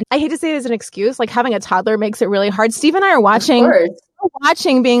parade. I hate to say it as an excuse. Like having a toddler makes it really hard. Steve and I are watching,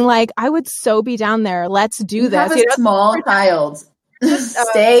 being like, I would so be down there. Let's do this. Have a small child.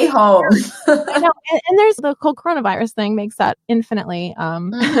 Stay home. I know. And there's the whole coronavirus thing makes that infinitely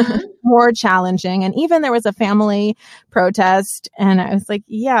more challenging. And even there was a family protest, and I was like,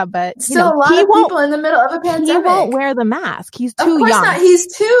 yeah, but still a lot of people in the middle of a pandemic. He won't wear the mask. He's too young. Of course not.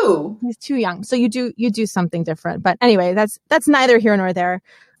 He's too young. So you do something different. But anyway, that's neither here nor there.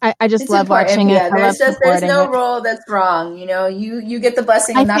 I just love watching it. There's no role that's wrong. You get the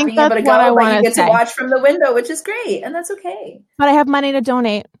blessing of not being able to go, but you get to watch from the window, which is great, and that's okay. But I have money to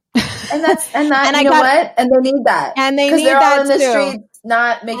donate, and you know what? And they need that, and they need they're that all in the too. Streets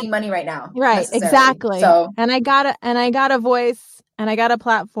not making money right now, right? Exactly. So, and I got a voice, and I got a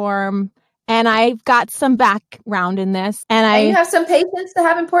platform. And I've got some background in this. And you have some patience to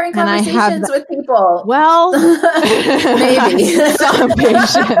have important conversations with people. Well, maybe. Some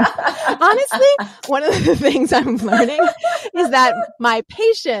patience. Honestly, one of the things I'm learning is that my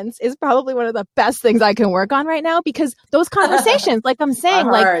patience is probably one of the best things I can work on right now, because those conversations, like I'm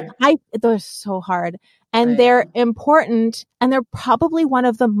saying, they're so hard. And they're important, and they're probably one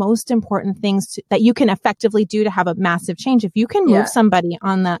of the most important things that you can effectively do to have a massive change. If you can move somebody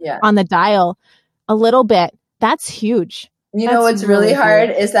on the dial a little bit, that's huge. What's really hard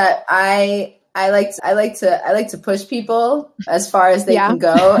is that I like to push people as far as they can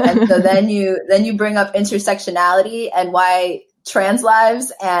go, and so then you bring up intersectionality and why trans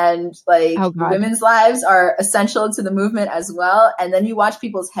lives and like women's lives are essential to the movement as well. And then you watch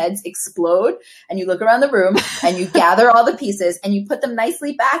people's heads explode and you look around the room and you gather all the pieces and you put them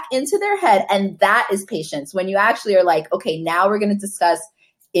nicely back into their head. And that is patience. When you actually are like, okay, now we're going to discuss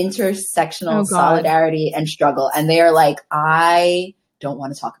intersectional solidarity and struggle. And they are like, I don't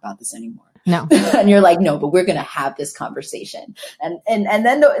want to talk about this anymore. No. And you're like, no, but we're going to have this conversation. And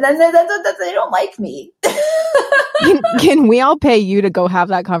then they don't like me. Can we all pay you to go have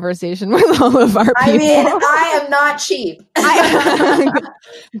that conversation with all of our people? I mean, I am not cheap.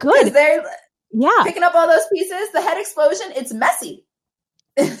 Good. They're picking up all those pieces, the head explosion, it's messy.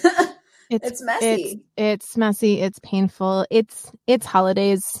 It's messy. It's messy. It's painful. It's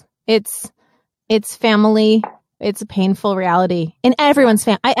holidays. It's family. It's a painful reality in everyone's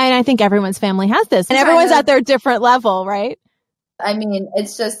family. I think everyone's family has this, and everyone's at their different level, right? I mean,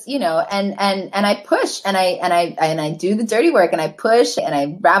 it's just, you know, and I push and I do the dirty work and I push and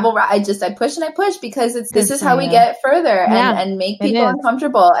I I push and I push because this is how we get further and make people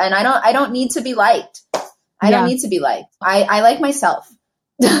uncomfortable. And I don't need to be liked. I don't need to be liked. I like myself.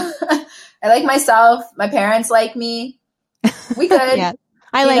 I like myself. My parents like me. We good. Yeah.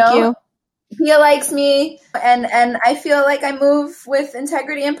 I like you. Pia likes me, and I feel like I move with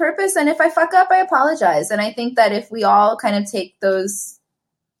integrity and purpose. And if I fuck up, I apologize. And I think that if we all kind of take those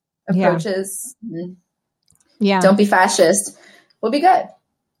approaches, don't be fascist, we'll be good.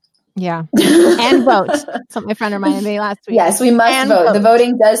 Yeah. And vote. That's what my friend reminded me last week. Yes, we must vote. The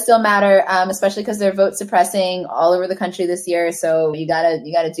voting does still matter, especially because they're vote suppressing all over the country this year. So you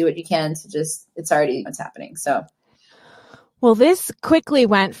gotta do what you can to it's already what's happening. So. Well, this quickly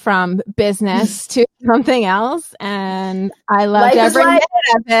went from business to something else, and I loved every minute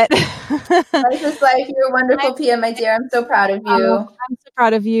of it. Life is life. You're wonderful, Pia, my dear. I'm so proud of you. I'm so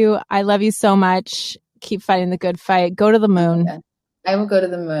proud of you. I love you so much. Keep fighting the good fight. Go to the moon. Okay. I will go to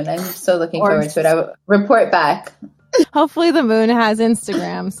the moon. I'm so looking forward to it. I will report back. Hopefully the moon has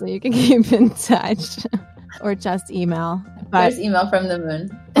Instagram so you can keep in touch or just email. There's email from the moon.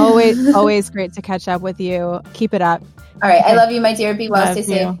 always great to catch up with you. Keep it up. All right. I love you, my dear. Be well. Stay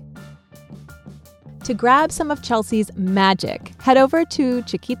safe. To grab some of Chelsea's magic, head over to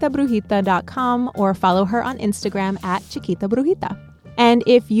chiquitabrujita.com or follow her on Instagram at chiquitabrujita. And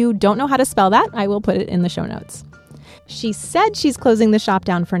if you don't know how to spell that, I will put it in the show notes. She said she's closing the shop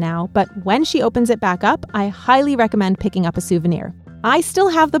down for now, but when she opens it back up, I highly recommend picking up a souvenir. I still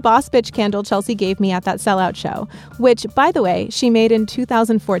have the Boss Bitch candle Chelsea gave me at that sellout show, which, by the way, she made in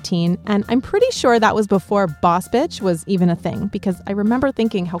 2014, and I'm pretty sure that was before Boss Bitch was even a thing, because I remember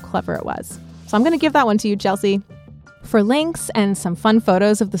thinking how clever it was. So I'm going to give that one to you, Chelsea. For links and some fun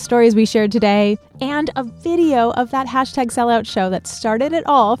photos of the stories we shared today, and a video of that hashtag sellout show that started it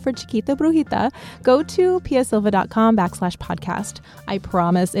all for Chiquita Brujita, go to piasilva.com/podcast. I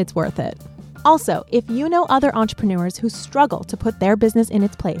promise it's worth it. Also, if you know other entrepreneurs who struggle to put their business in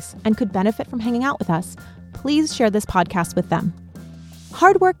its place and could benefit from hanging out with us, please share this podcast with them.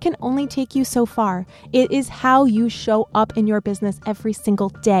 Hard work can only take you so far. It is how you show up in your business every single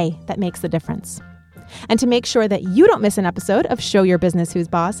day that makes the difference. And to make sure that you don't miss an episode of Show Your Business Who's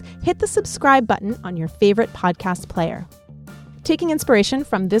Boss, hit the subscribe button on your favorite podcast player. Taking inspiration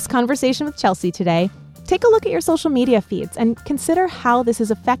from this conversation with Chelsea today, take a look at your social media feeds and consider how this is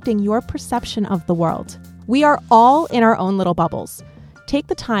affecting your perception of the world. We are all in our own little bubbles. Take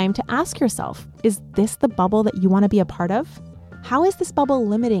the time to ask yourself, is this the bubble that you want to be a part of? How is this bubble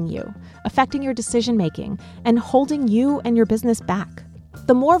limiting you, affecting your decision-making, and holding you and your business back?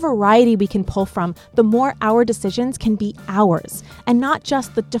 The more variety we can pull from, the more our decisions can be ours, and not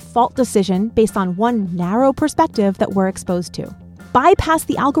just the default decision based on one narrow perspective that we're exposed to. Bypass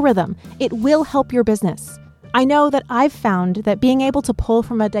the algorithm. It will help your business. I know that I've found that being able to pull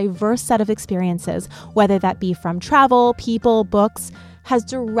from a diverse set of experiences, whether that be from travel, people, books, has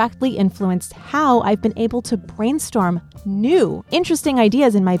directly influenced how I've been able to brainstorm new, interesting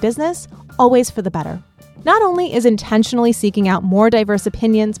ideas in my business, always for the better. Not only is intentionally seeking out more diverse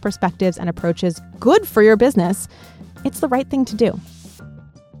opinions, perspectives, and approaches good for your business, it's the right thing to do.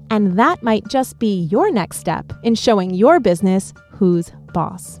 And that might just be your next step in showing your business who's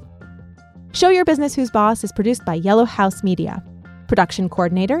boss. Show Your Business Who's Boss is produced by Yellow House Media. Production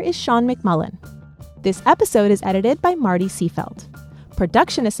coordinator is Sean McMullen. This episode is edited by Marty Seafeld.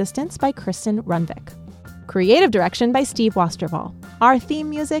 Production assistance by Kristen Runvik. Creative direction by Steve Wasterval. Our theme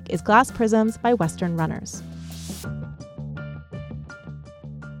music is Glass Prisms by Western Runners.